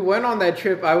 when we went on that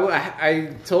trip,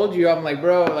 I told you, I'm like,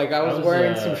 bro, like I was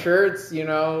wearing some shirts, you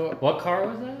know. What car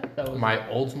was that? That was My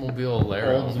Oldsmobile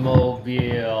Alero.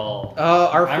 Oldsmobile.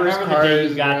 Our I first remember the day cars,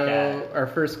 you got bro. that. Our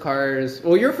first cars.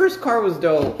 Well, your first car was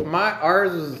dope.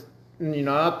 Ours was, you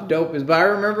know, not the dopest. But I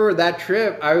remember that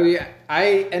trip.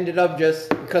 I ended up just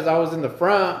because I was in the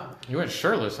front. You went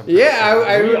shirtless.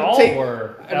 Yeah, We all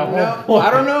were. No, I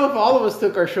don't know if all of us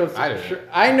took our shirts. I didn't.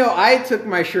 I know I took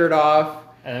my shirt off.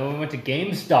 And then we went to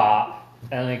GameStop,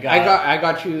 and I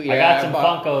got you. Yeah, I got some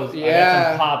Funkos. Yeah, I got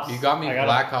some Pops. You got me I got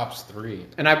Black Ops 3.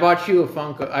 and I bought you a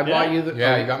Funko. I bought you the.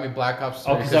 Yeah, you got me Black Ops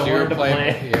 3 Oh, 'cause I you were wanted to playing.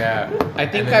 play. Yeah. I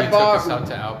think and then I you bought. took us out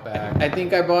to Outback. I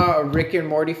think I bought a Rick and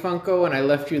Morty Funko, and I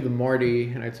left you the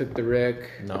Morty, and I took the Rick.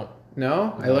 No.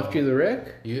 No, I left you the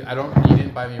Rick. You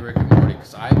didn't buy me Rick and Morty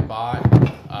because I bought.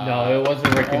 No, it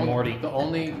wasn't Rick and Morty. The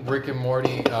only Rick and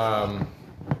Morty.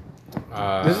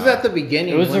 This is at the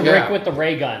beginning. It was the when- Rick with the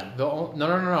ray gun. No.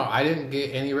 I didn't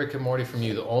get any Rick and Morty from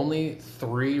you. The only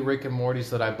 3 Rick and Mortys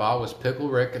that I bought was Pickle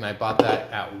Rick, and I bought that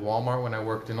at Walmart when I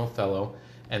worked in Othello.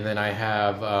 And then I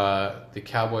have the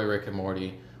Cowboy Rick and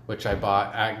Morty, which I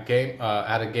bought at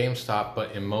a GameStop,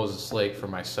 but in Moses Lake for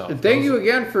myself. Thank you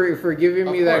again for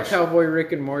giving me Of that course. Cowboy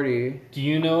Rick and Morty. Do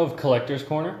you know of Collector's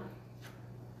Corner?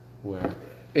 Where?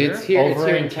 It's here. Over it's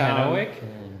here in town. Kennewick?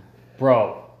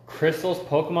 Bro, Crystal's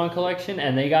Pokemon collection,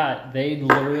 and they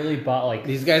literally bought like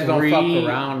These guys don't fuck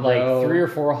around, bro. like 300 or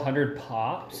 400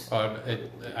 pops.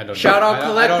 I don't. Shout know. out I don't-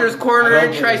 Collector's I don't- Corner I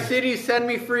in don't Tri really- City. Send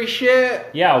me free shit.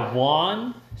 Yeah,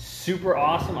 Juan, super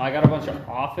awesome. I got a bunch of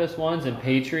Office ones and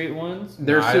Patriot ones.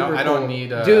 They're No, I super don't, cool. I don't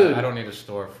need a, Dude. I don't need a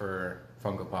store for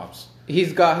Funko Pops.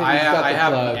 He's got the I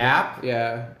have plug. an app.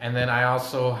 Yeah. And then I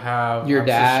also have Your I'm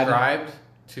dad. subscribed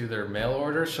to their mail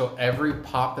order, so every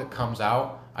pop that comes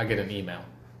out, I get an email.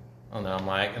 And then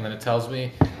and then it tells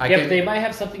me I Yeah, can. but they might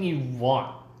have something you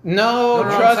want. No, I'm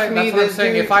trust saying, me. that's what I'm This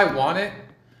saying. dude, If I want it,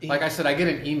 like I said, I get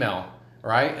an email,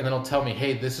 right? And then it'll tell me,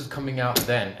 hey, this is coming out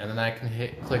then, and then I can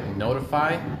click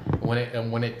notify when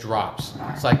it drops.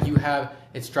 It's like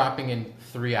it's dropping in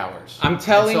 3 hours. I'm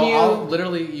telling and so you- I'll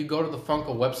literally, you go to the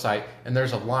Funko website, and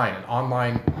there's an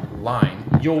online line.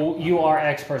 You are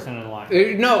X person in line.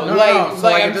 no, No, like, no, so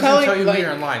like it I'm doesn't telling tell you like, when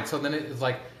you're online. So then it's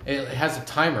like it has a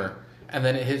timer, and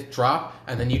then it hits drop,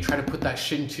 and then you try to put that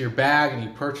shit into your bag, and you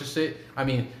purchase it. I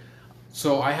mean,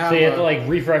 so I have. So you have to like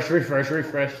refresh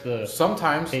the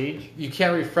Sometimes page. you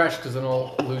can't refresh because then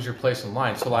it'll lose your place in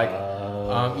line. So like,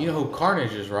 you know who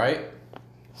Carnage is, right?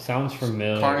 Sounds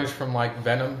familiar. Carnage from like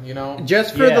Venom, you know.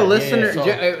 just for Yeah, the yeah, listeners.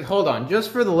 so- Hold on,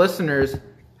 just for the listeners.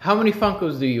 How many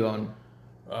Funkos do you own?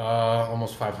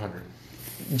 Almost 500.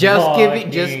 Just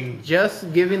Fucking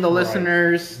just giving the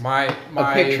listeners My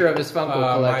picture of his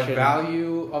Funko collection. My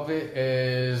value of it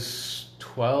is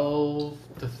 $12,000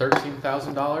 to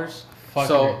 $13,000. Fucking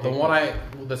So the ridiculous.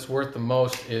 one that's worth the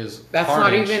most is That's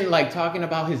Carnage. not even like talking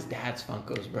about his dad's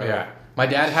Funkos, bro. Yeah, my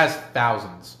dad has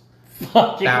thousands.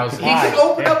 Fucking Thousands. He can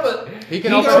open up a. He He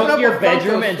can He open opened took up your a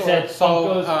bedroom Funko and store. said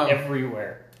So, Funkos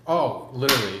everywhere. Oh,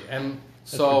 literally, and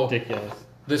That's so ridiculous.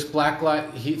 this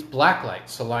blacklight, he's blacklight.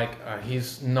 So like,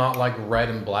 he's not like red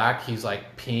and black. He's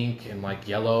like pink and like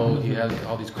yellow. He has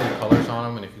all these cool colors on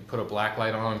him, and if you put a black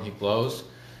light on him, he glows.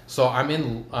 So I'm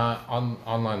in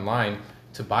online line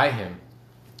to buy him.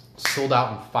 Sold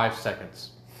out in 5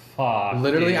 seconds. Fuck.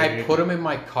 Literally, dude. I put him in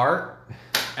my cart,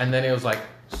 and then it was like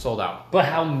sold out. But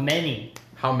how many?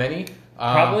 How many?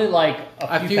 Probably like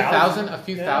a few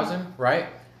thousand, right?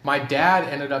 My dad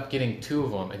ended up getting 2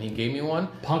 of them, and he gave me one.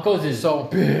 Punkos is So-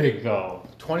 big though.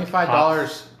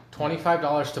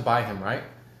 $25 to buy him, right?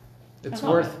 It's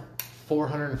Oh. worth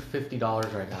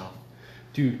 $450 right now.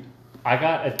 Dude, I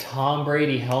got a Tom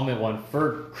Brady helmet one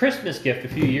for Christmas gift a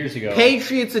few years ago.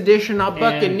 Patriots edition, not And-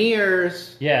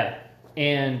 Buccaneers. Yeah,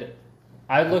 and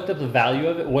I looked up the value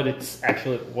of it,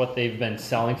 what they've been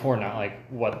selling for, not like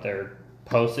what they're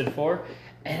posted for,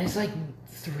 and it's like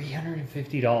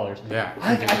 $350. Yeah,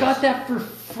 I got that for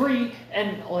free,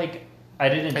 and like I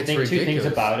didn't It's think two things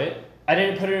ridiculous. about it. I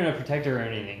didn't put it in a protector or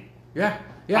anything. Yeah, I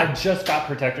yeah. just got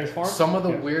protectors for 'em. Some of the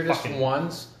They're weirdest fucking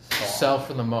ones soft. sell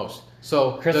for the most.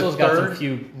 So Crystal's the got third, some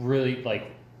few really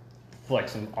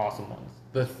some awesome ones.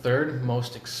 the third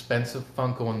most expensive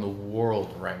Funko in the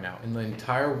world right now, in the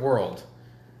entire world,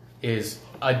 is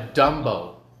a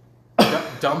Dumbo.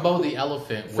 Dumbo the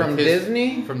elephant with From his-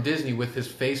 Disney? From Disney with his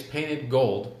face painted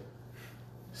gold.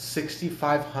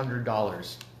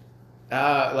 $6,500.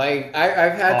 Like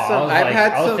I've had some.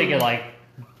 I was thinking like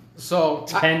So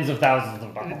tens of thousands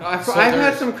of dollars. I've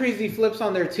had some crazy flips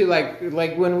on there too. Like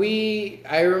when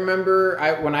I remember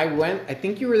when I went. I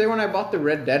think you were there when I bought the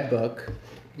Red Dead book.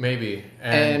 maybe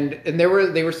And they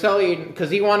were selling because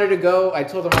he wanted to go. I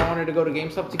told him I wanted to go to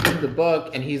GameStop to give him the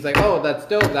book, and he's like, "Oh, that's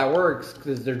dope. That works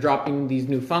because they're dropping these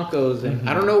new Funkos." And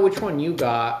I don't know which one you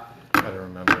got, I don't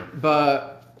remember.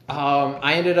 but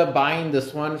I ended up buying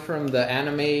this one from the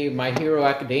anime My Hero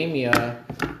Academia.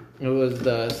 It was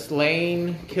the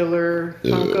Slain Killer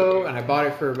Funko, and I bought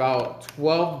it for about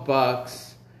 $12.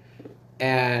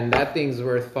 And that thing's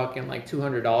worth fucking like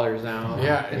 $200 now.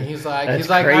 Yeah, and he's like, That's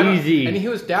I don't- crazy. and he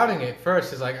was doubting it first.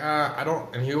 He's like, I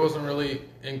don't, and he wasn't really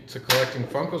into collecting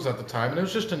Funkos at the time, and it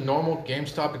was just a normal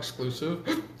GameStop exclusive.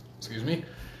 Excuse me.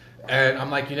 And I'm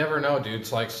like, you never know, dude.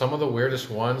 It's like some of the weirdest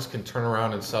ones can turn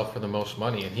around and sell for the most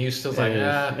money. And he's still like,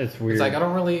 It's weird. It's like I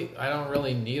don't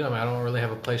really need them. I don't really have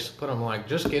a place to put them. I'm like,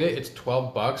 just get it. It's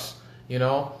 $12, you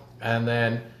know. And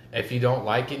then if you don't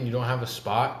like it and you don't have a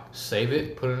spot, save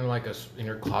it, put it in like in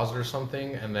your closet or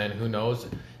something. And then who knows,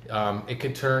 it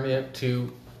could turn it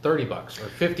to $30 or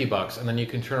 $50, and then you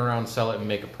can turn around and sell it and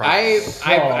make a profit.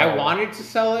 I wanted to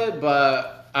sell it,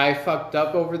 but I fucked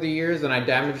up over the years and I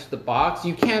damaged the box.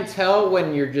 You can't tell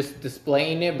when you're just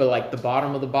displaying it, but like the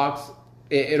bottom of the box,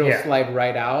 it'll slide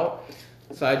right out.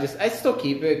 So I still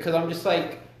keep it because I'm just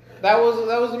like, that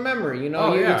was a memory, you know.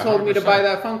 Oh, you yeah, told me to 100%. buy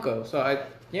that Funko, so I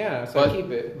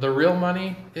keep it. The real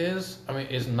money is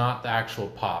not the actual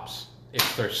pops;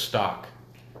 it's their stock.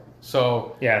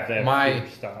 So Yeah, they have my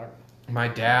big stock. my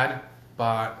dad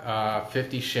bought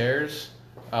 50 shares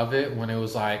of it when it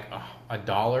was like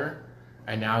 $1,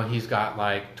 and now he's got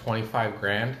like 25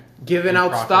 grand. Giving in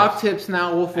out profits. stock tips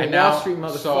now, Wolf of And Wall now, Street,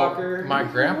 motherfucker. So my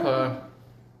grandpa,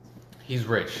 he's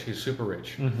rich. He's super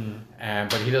rich,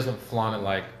 but he doesn't flaunt it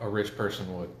like a rich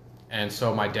person would. And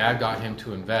so my dad got him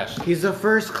to invest. He's a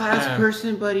first class And-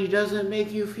 person, but he doesn't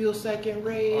make you feel second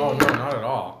rate. Oh no, not at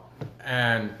all.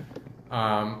 And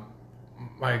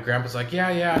my grandpa's like,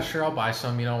 yeah, sure, I'll buy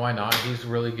some. You know, why not? He's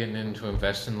really getting into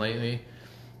investing lately,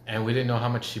 and we didn't know how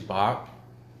much he bought.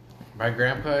 My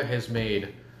grandpa has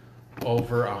made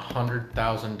over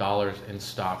 $100,000 in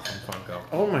stock from Funko.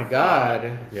 Oh my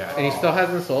god. Yeah. And he still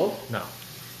hasn't sold? No,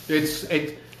 it just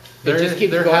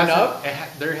keeps going hasn't- up?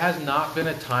 There has not been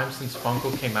a time since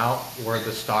Funko came out where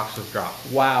the stocks have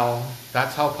dropped. Wow.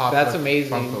 That's how popular. That's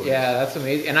amazing. Funko is. Yeah, that's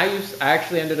amazing. And I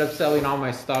actually ended up selling all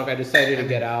my stock. I decided to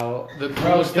get out. The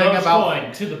coolest thing about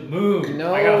Dogecoin to the moon.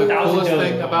 No. I got The 1,000 coolest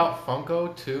thing Dogecoin. about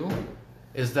Funko too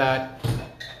is that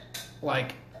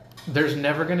like there's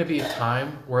never going to be a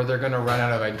time where they're going to run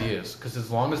out of ideas because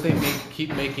as long as they keep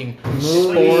making Movies,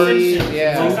 stories,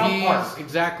 yeah. Like South movies, Park.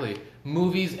 exactly,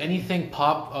 movies, anything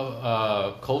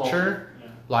pop culture,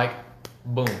 like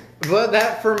boom. But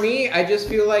that, for me, I just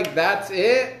feel like that's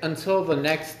it until the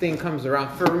next thing comes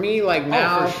around. For me, like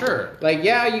now, for sure. Like,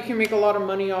 yeah, you can make a lot of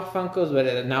money off Funkos,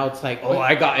 but now it's like, oh,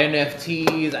 I got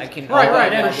NFTs. I can. Right,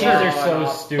 oh, NFTs blah, are blah, so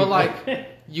blah. stupid. But like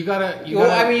you gotta. Well,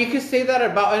 I mean, you could say that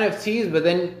about NFTs, but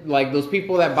then like those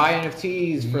people that buy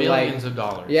NFTs for millions like of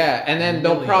dollars. yeah, and then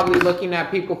they'll Millions. probably looking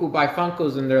at people who buy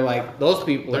Funkos and they're like, those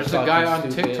people. There's are a guy fucking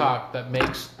on stupid. TikTok that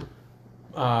makes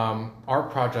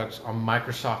art projects on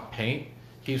Microsoft Paint.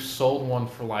 He sold one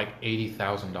for like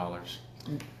 $80,000.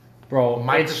 Bro,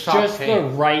 it's Microsoft just the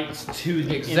Paint. rights to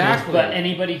the Exactly. image, but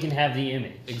anybody can have the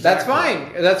image. That's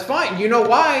fine. That's fine. You know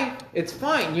why? It's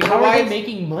fine. You know How are why? they it's-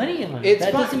 making money on it? It's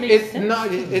That fine. doesn't make It's sense.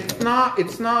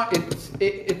 not.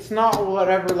 It's not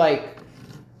whatever. Like,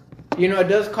 you know, it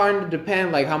does kind of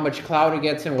depend like how much clout it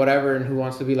gets and whatever, and who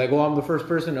wants to be like, well, I'm the first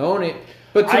person to own it.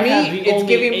 But to I me, have the it's only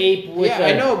giving. ape with yeah,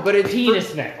 a I know, but it's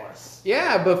penis necklace.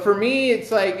 Yeah, but for me, it's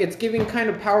like it's giving kind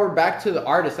of power back to the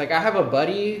artist. Like I have a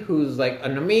buddy who's like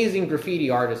an amazing graffiti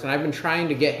artist, and I've been trying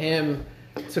to get him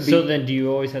to be. So then, do you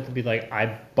always have to be like,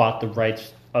 I bought the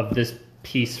rights of this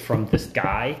piece from this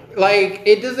guy? Like,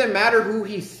 it doesn't matter who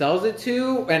he sells it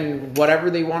to and whatever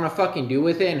they want to fucking do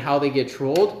with it and how they get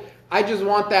trolled. I just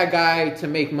want that guy to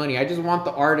make money. I just want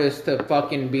the artist to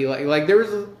fucking be like there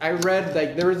was. I read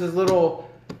like there was this little,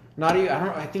 not even.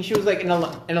 I think she was like in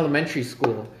elementary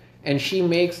school, and she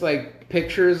makes like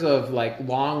pictures of like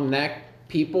long neck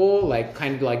people, like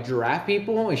kind of like giraffe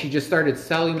people, and she just started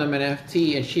selling them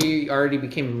NFT, and she already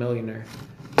became a millionaire.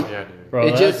 Yeah, dude. Bro, It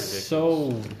that's just-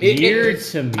 so It- weird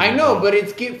it's- to me. I know, but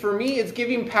for me, it's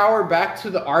giving power back to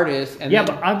the artist. And yeah,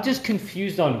 then- but I'm just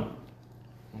confused on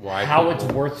Why how people-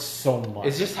 it's worth so much.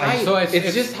 it's just And hype. so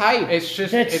it's just hype. It's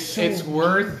just That's it's so it's weird.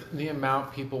 worth the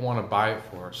amount people want to buy it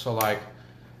for. So like,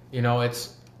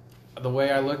 it's the way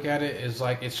I look at it is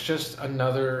like it's just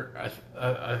another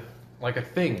like a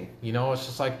thing. You know, it's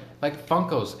just like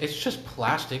Funkos. It's just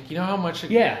plastic. You know how much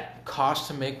it Yeah. costs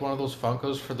to make one of those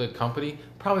Funkos for the company?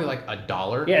 Probably like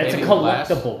 $1. Yeah, it's a maybe less.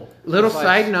 collectible. Little It's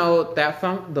like- side note: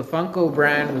 the Funko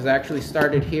brand was actually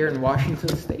started here in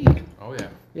Washington State. Oh yeah.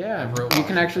 Yeah, Everett, you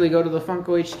can actually go to the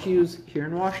Funko HQs here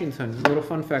in Washington. Little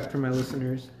fun fact for my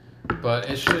listeners: But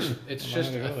it's just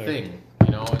gonna a go there. thing,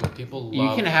 you know, and people love.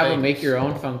 you can have them make things. your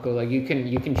own Funko. Like you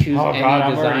can choose Oh any god,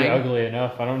 I'm already design. ugly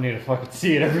enough. I don't need to fucking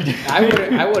see it every day.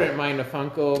 I wouldn't mind a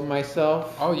Funko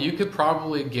myself. Oh, you could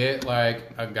probably get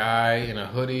like a guy in a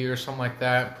hoodie or something like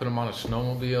that. Put him on a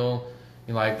snowmobile.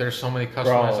 You know, like there's so many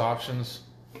customized Bro. options.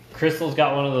 Crystal's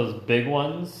got one of those big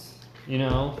ones. You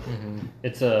know,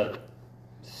 it's a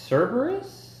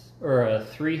Cerberus or a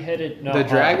three-headed. No, The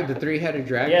three-headed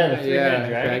dragon. Yeah, the three-headed dragon.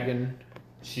 dragon.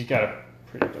 She's got a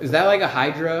pretty. Big Is that like a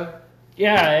Hydra?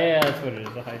 Yeah, that's what it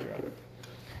is. A Hydra.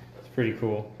 It's pretty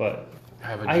cool, but I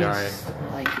have a I giant just,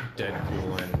 like.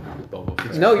 Deadpool and Boba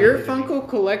Fett. No, your Funko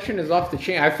collection is off the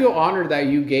chain. I feel honored that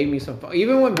you gave me some.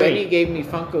 Even when Benny gave me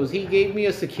Funkos, he gave me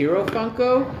a Sekiro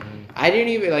Funko. I didn't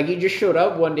even like. He just showed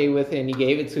up one day with it and he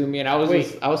gave it to me, and I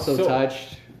was so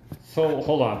touched. So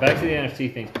hold on, back to the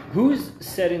NFT thing. Who's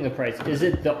setting the price? Is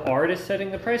it the artist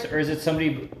setting the price, or is it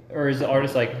somebody, or is the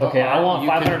artist like, okay, I want you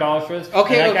can- $500 for this?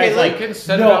 Okay, and that okay, guy's like, like, you can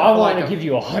set it no, up I for want like to a- give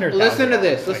you $100,000. Listen to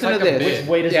this. Listen like to a this. bid. Which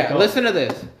way does it go? Listen to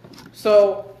this.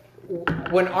 So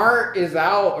when art is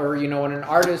out, or when an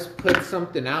artist puts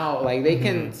something out, like they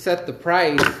can set the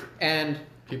price, and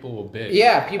People will bid.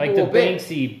 yeah, people Like the will bid.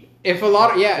 Banksy. If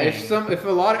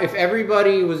if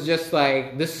everybody was just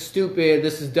like, this is stupid,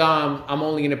 this is dumb, I'm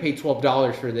only gonna pay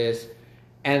 $12 for this,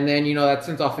 and then that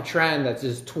sends off a trend that's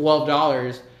just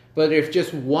 $12. But if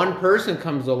just one person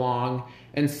comes along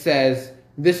and says,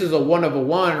 this is a one of a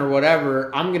one or whatever,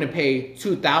 I'm gonna pay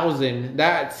 $2,000,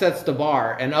 that sets the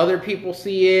bar, and other people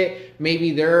see it,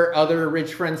 maybe their other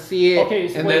rich friends see it. Okay,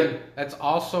 so And wait. then that's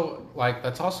also like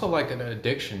an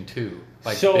addiction too.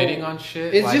 Like So- bidding on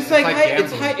shit. It's just like hype.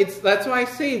 It's gambling. hype. That's why I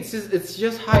say it's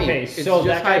just hype. Okay, It's so just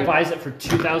that guy hype. buys it for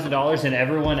 $2,000, and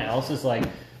everyone else is like,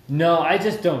 no, I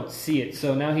just don't see it.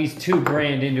 So now he's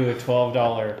 $2,000 into a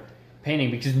 $12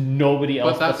 painting because nobody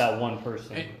else but that's- that one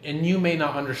person. And you may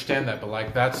not understand that, but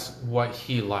like that's what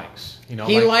he likes. You know,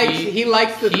 He like,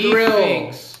 likes the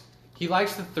thrill. He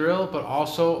likes the thrill, but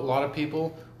also a lot of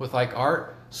people with like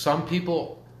art. Some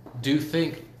people do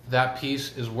think that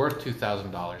piece is worth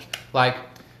 $2,000. Like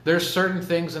there's certain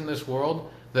things in this world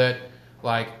that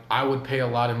like I would pay a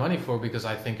lot of money for because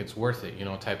I think it's worth it,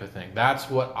 type of thing. That's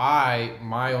what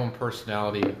my own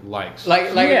personality likes.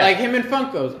 Like Yeah. like him and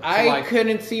Funkos. I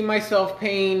couldn't see myself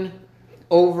paying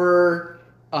over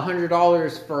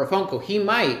 $100 for a Funko. He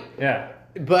might, Yeah.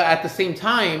 but at the same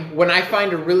time, when I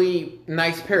find a really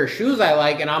nice pair of shoes I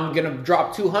like and I'm gonna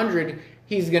drop $200,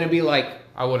 he's gonna be like,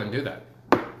 I wouldn't do that.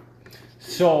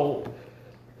 So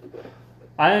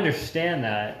I understand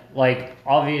that. Like,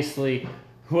 obviously,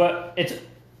 it's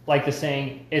like the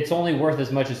saying, it's only worth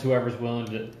as much as whoever's willing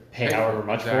to pay however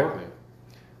much for.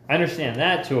 I understand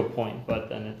that to a point, but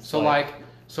then it's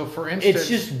so for instance, it's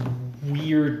just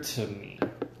weird to me.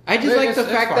 I just like the It's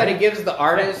fact that fine. it gives the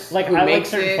artist Like who I like makes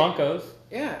certain it. Funkos,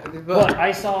 Yeah, but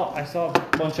I saw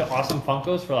a bunch of awesome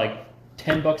Funkos for like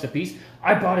 $10 a piece.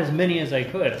 I bought as many as I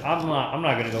could. I'm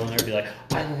not gonna go in there and be like,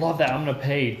 I love that. I'm gonna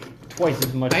pay twice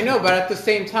as much. I know, but at the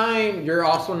same time, you're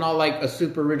also not like a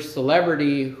super rich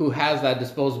celebrity who has that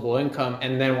disposable income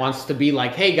and then wants to be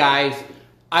like, hey guys,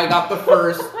 I got the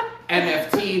first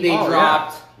NFT they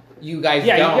dropped. You guys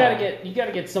Yeah, don't. you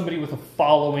gotta get somebody with a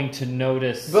following to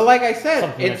notice. But like I said,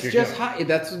 something that it's you're just doing. hype.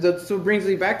 That's what brings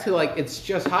me back to like, it's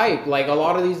just hype. Like a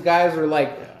lot of these guys are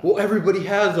like, well, everybody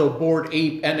has a Bored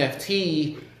Ape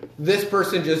NFT. This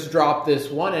person just dropped this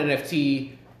one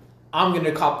NFT. I'm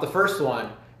gonna cop the first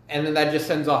one. And then that just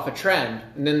sends off a trend.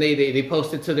 And then they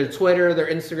post it to their Twitter, their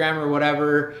Instagram, or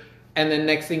whatever. And then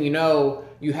next thing you know,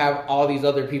 you have all these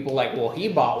other people like, well, he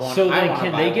bought one. So I then, wanna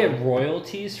can buy they get one.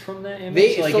 royalties from that image?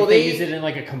 They- Like so if they they- use it in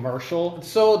like a commercial,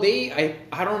 So I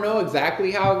don't know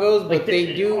exactly how it goes, but like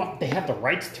they do. They have the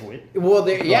rights to it. Well,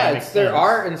 that yeah, makes it's their sense.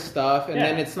 art and stuff, and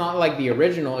then Yeah. it's not like the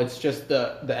original. It's just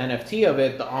the NFT of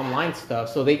it, the online stuff.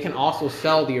 So they can also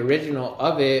sell the original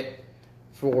of it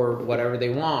for whatever they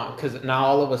want. Because now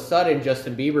all of a sudden,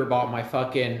 Justin Bieber bought my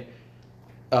fucking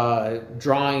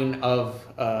drawing of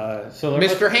So there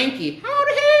Mr. Hanky.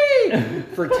 Howdy hey!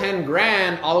 For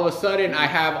 $10,000. All of a sudden, I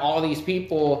have all these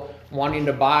people wanting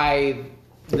to buy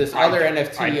this other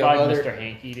NFT I'd of buy other. Mr.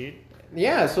 Hanky, dude.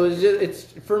 Yeah, so it's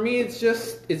for me. It's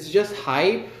just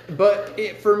hype. But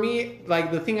for me,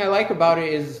 like the thing I like about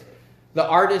it is the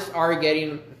artists are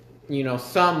getting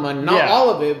some money, not all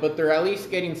of it, but they're at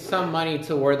least getting some money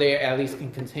to where they at least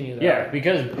can continue their art.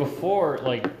 Because before,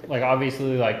 like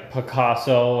obviously, like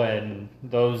Picasso and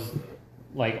those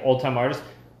like old time artists,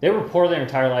 they were poor their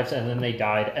entire lives, and then they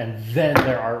died, and then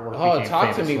their artwork became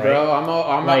talk famous, to me, right? bro.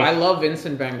 I love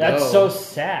Vincent Van Gogh. That's so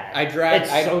sad.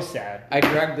 So sad. I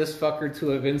dragged this fucker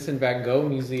to a Vincent Van Gogh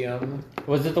museum.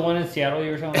 Was it the one in Seattle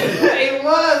you were talking about? It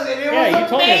was, and it was you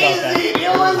told me about that. It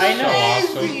was I know,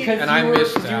 amazing. because And I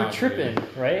missed you were out, tripping,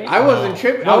 right? I wasn't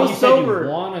tripping. No, I was you sober. Said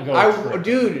you wanna go trip.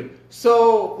 Dude.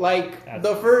 So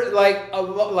the first,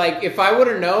 if I would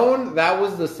have known that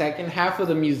was the second half of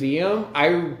the museum,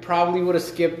 I probably would have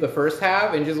skipped the first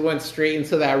half and just went straight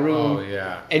into that room. Oh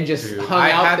yeah, and just Dude, hung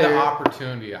I out had there. the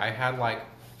opportunity. I had like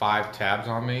 5 tabs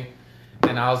on me,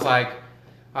 and I was like,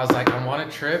 I want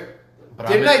to trip. But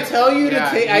Didn't I tell you to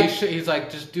take? He's like,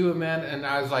 just do it, man. And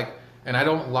I was like, and I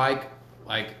don't like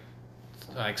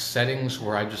settings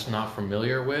where I'm just not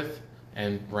familiar with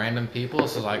and random people.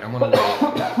 So like, I'm gonna wait.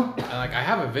 And, like, I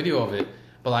have a video of it,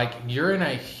 but like, you're in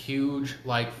a huge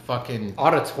like fucking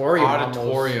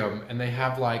auditorium, and they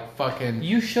have like fucking.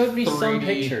 You showed me some 3D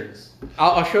pictures.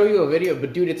 I'll show you a video,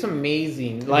 but dude, it's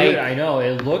amazing. Like, Dude, I know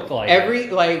it looked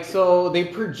like so they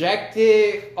project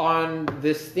it on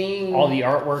this thing. all the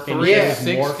artwork and Yeah, just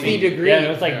 60 morphing. degrees. Yeah, it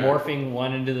was like Yeah. morphing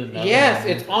one into the other. Yes,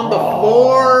 it's on the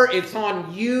floor. It's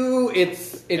on you.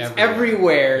 It's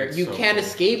everywhere. It's You so can't cool.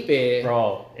 escape it.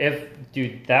 Bro,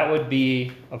 that would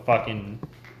be a fucking.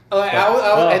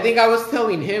 I think I was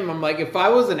telling him, I'm like, if I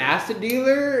was an acid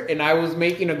dealer and I was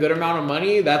making a good amount of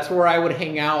money, that's where I would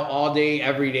hang out all day,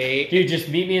 every day. Dude, just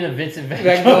meet me in the Vincent Van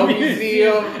Van Gogh Gogh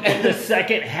Museum Museum. in the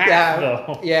second half, Yeah,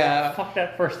 though. yeah. Fuck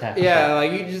that first half. Yeah,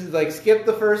 like you just like skip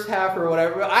the first half or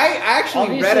whatever. I actually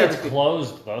Obviously, read it's everything.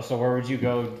 closed though. So where would you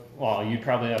go? Well, you'd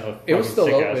probably have a. It was fucking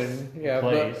still sick-ass open. Yeah,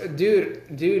 place. but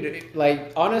dude,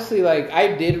 like honestly, like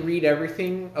I did read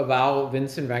everything about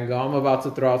Vincent Van Gogh. I'm about to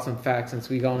throw out some facts since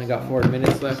we only got 4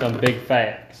 minutes left. Some big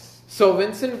facts. So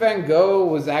Vincent Van Gogh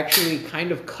was actually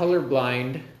kind of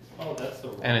colorblind. Oh, that's the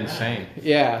And insane.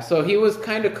 Yeah, so he was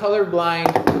kind of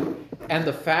colorblind, and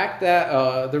the fact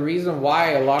that the reason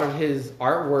why a lot of his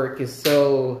artwork is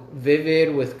so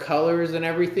vivid with colors and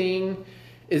everything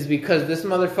is because this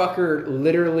motherfucker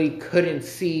literally couldn't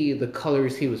see the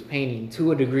colors he was painting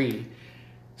to a degree.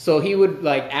 So he would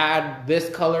like add this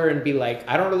color and be like,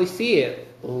 I don't really see it.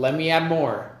 Let me add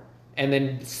more. And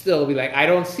then still be like, I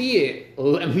don't see it.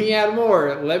 Let me add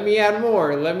more. Let me add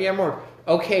more. Let me add more.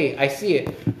 Okay, I see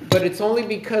it. But it's only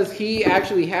because he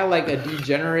actually had like a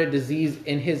degenerate disease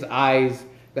in his eyes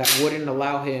that wouldn't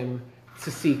allow him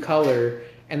to see color.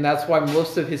 And that's why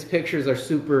most of his pictures are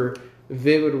super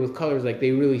vivid with colors. Like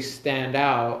they really stand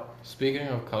out. Speaking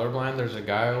of colorblind, there's a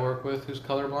guy I work with who's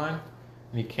colorblind,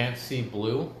 and he can't see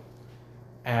blue,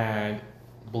 and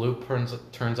blue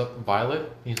turns up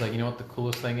violet. He's like, you know what the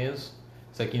coolest thing is?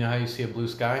 It's like, you know how you see a blue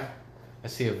sky? I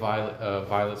see a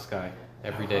violet sky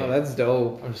every day. Oh, that's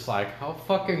dope. I'm just like, how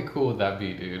fucking cool would that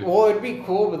be, dude? Well, it'd be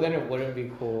cool, but then it wouldn't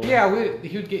be cool. Yeah,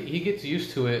 he gets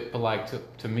used to it, but like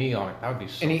to me, like that would be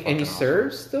so. And he fucking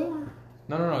serves still?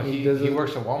 No. He He doesn't-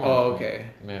 works at Walmart. Oh, okay.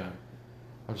 Yeah.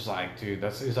 I'm just like, dude,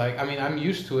 he's like, I mean, I'm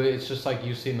used to it. It's just like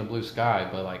you seeing the blue sky,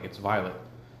 but like it's violet.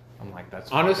 I'm like, that's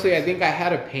Honestly, I fucking think I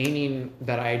had a painting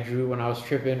that I drew when I was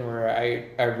tripping where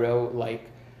I wrote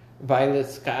like violet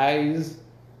skies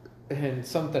and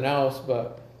something else,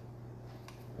 but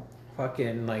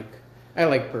fucking like I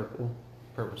like purple.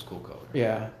 purple's cool color.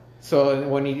 Yeah. So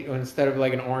when instead of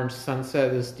like an orange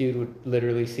sunset, this dude would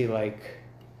literally see like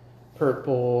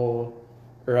purple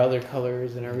or other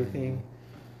colors and everything.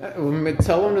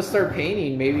 Tell him to start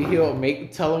painting. Maybe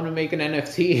tell him to make an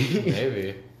NFT.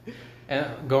 Maybe. And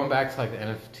going back to like the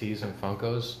NFTs and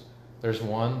Funkos, there's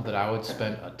one that I would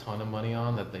spend a ton of money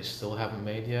on that they still haven't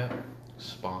made yet.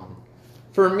 Spawn.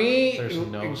 For me, There's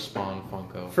no Spawn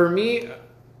Funko. For me,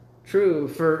 true.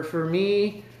 For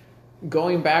me,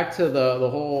 going back to the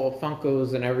whole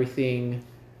Funkos and everything,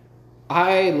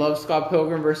 I love Scott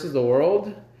Pilgrim versus the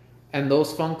World, and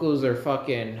those Funkos are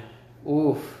fucking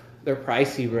oof. They're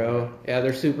pricey, bro. Yeah,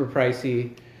 they're super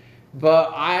pricey.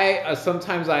 But I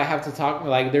sometimes I have to talk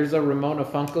like there's a Ramona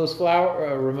Flowers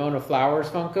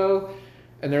Funko,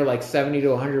 and they're like $70 to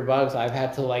 $100. I've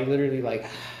had to like literally like.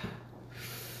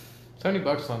 $70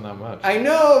 not that much. I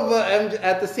know, but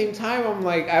at the same time, I'm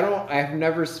like, I've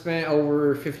never spent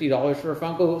over $50 for a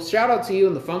Funko. Shout out to you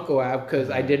in the Funko app,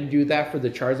 because I did do that for the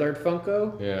Charizard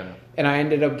Funko. Yeah. And I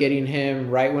ended up getting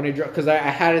him right when it dropped, because I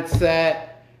had it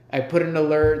set. I put an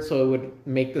alert so it would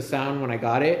make the sound when I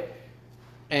got it.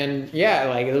 And yeah,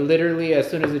 like literally as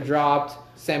soon as it dropped,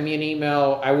 sent me an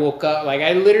email. I woke up, like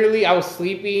I was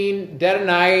sleeping dead of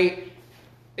night.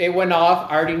 It went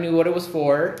off. I already knew what it was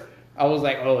for. I was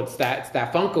like, oh, it's that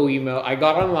Funko email. I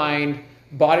got online,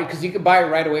 bought it because you could buy it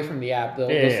right away from the app.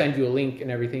 They'll send you a link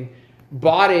and everything.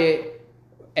 Bought it,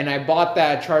 and I bought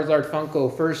that Charizard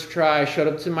Funko first try. Showed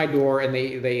up to my door, and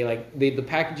the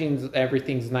packaging,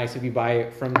 everything's nice if you buy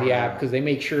it from the app because they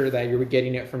make sure that you're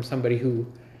getting it from somebody who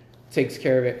takes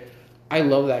care of it. I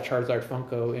love that Charizard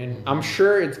Funko, and I'm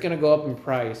sure it's gonna go up in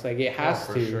price. Like it has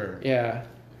to. Sure. Yeah.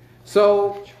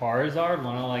 So Charizard,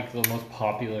 one of like the most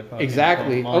popular.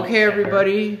 Exactly. Pokemon Okay, ever.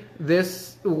 everybody.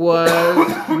 This was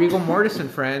Regal Mortis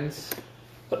and Friends.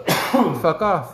 Fuck off.